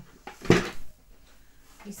mini?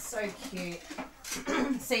 He's so cute.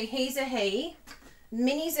 See, he's a he.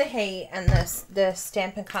 Mini's a he, and the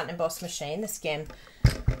Stampin' Cut and Emboss machine, the Scam,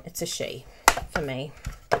 it's a she for me.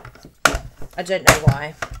 I don't know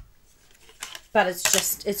why, but it's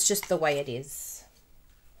just the way it is.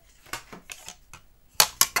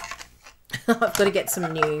 I've got to get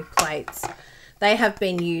some new plates. They have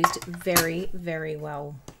been used very, very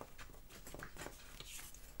well.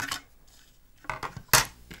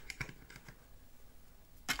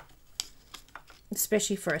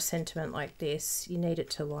 Especially for a sentiment like this, you need it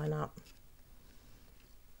to line up.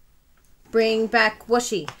 Bring back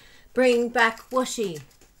washi. Bring back washi.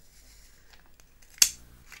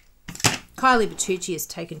 Kylie Bertucci is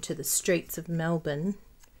taken to the streets of Melbourne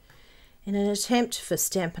in an attempt for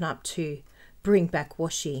Stampin' Up to bring back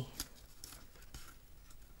washi.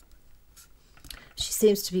 She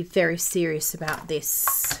seems to be very serious about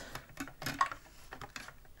this.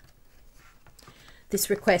 This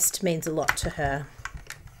request means a lot to her.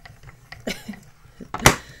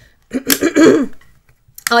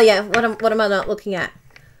 Oh yeah, what am I not looking at?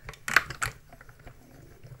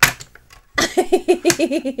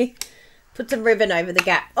 Put some ribbon over the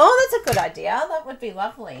gap. Oh, that's a good idea. That would be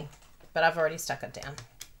lovely. But I've already stuck it down.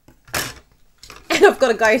 And I've got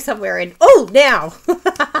to go somewhere in. Oh, now.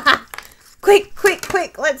 Quick, quick,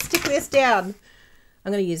 quick. Let's stick this down.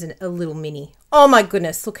 I'm going to use a little mini. Oh my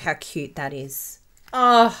goodness. Look how cute that is.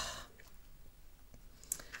 Oh.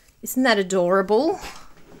 Isn't that adorable?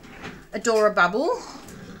 Adorable.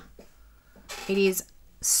 It is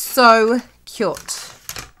so cute.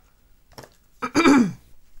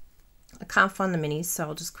 I can't find the minis, so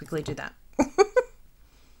I'll just quickly do that.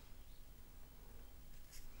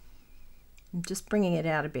 I'm just bringing it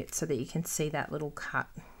out a bit so that you can see that little cut.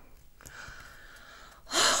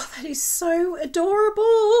 Oh, that is so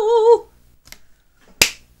adorable.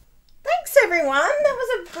 Thanks, everyone. That was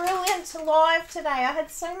a brilliant live today. I had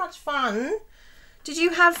so much fun. Did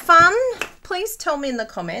you have fun? Please tell me in the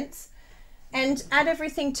comments. And add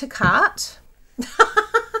everything to cart.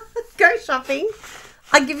 Go shopping.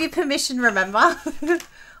 I give you permission, remember?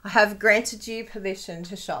 I have granted you permission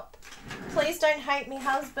to shop. Please don't hate me,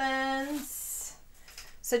 husbands.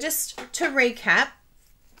 So just to recap,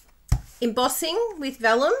 embossing with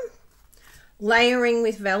vellum, layering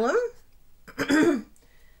with vellum, and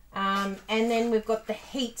then we've got the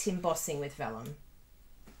heat embossing with vellum.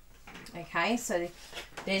 Okay, so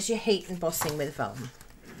there's your heat embossing with vellum.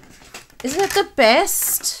 Isn't it the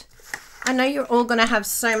best? I know you're all going to have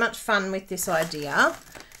so much fun with this idea.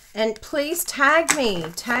 And please tag me.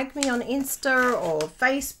 Tag me on Insta or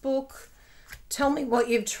Facebook. Tell me what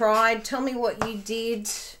you've tried. Tell me what you did.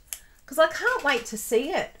 Because I can't wait to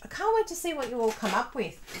see it. I can't wait to see what you all come up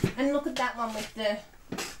with. And look at that one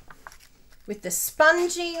with the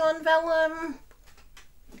spongy on vellum.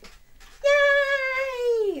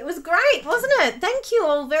 Yay! It was great, wasn't it? Thank you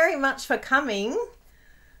all very much for coming.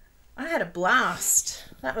 I had a blast.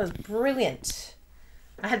 That was brilliant.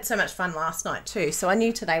 I had so much fun last night too, so I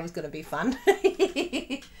knew today was going to be fun.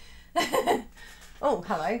 Oh,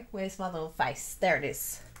 hello. Where's my little face? There it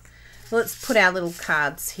is. let's put our little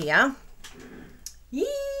cards here. Yee!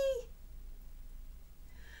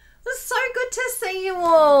 It's so good to see you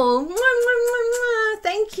all.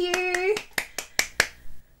 Thank you.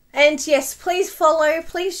 And yes, please follow,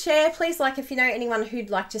 please share, please like if you know anyone who'd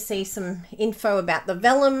like to see some info about the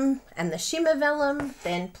vellum and the shimmer vellum,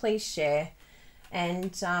 then please share.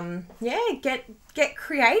 And yeah, get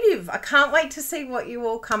creative. I can't wait to see what you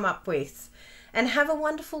all come up with. And have a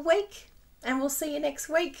wonderful week. And we'll see you next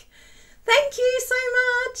week. Thank you so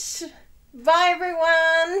much. Bye,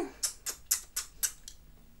 everyone.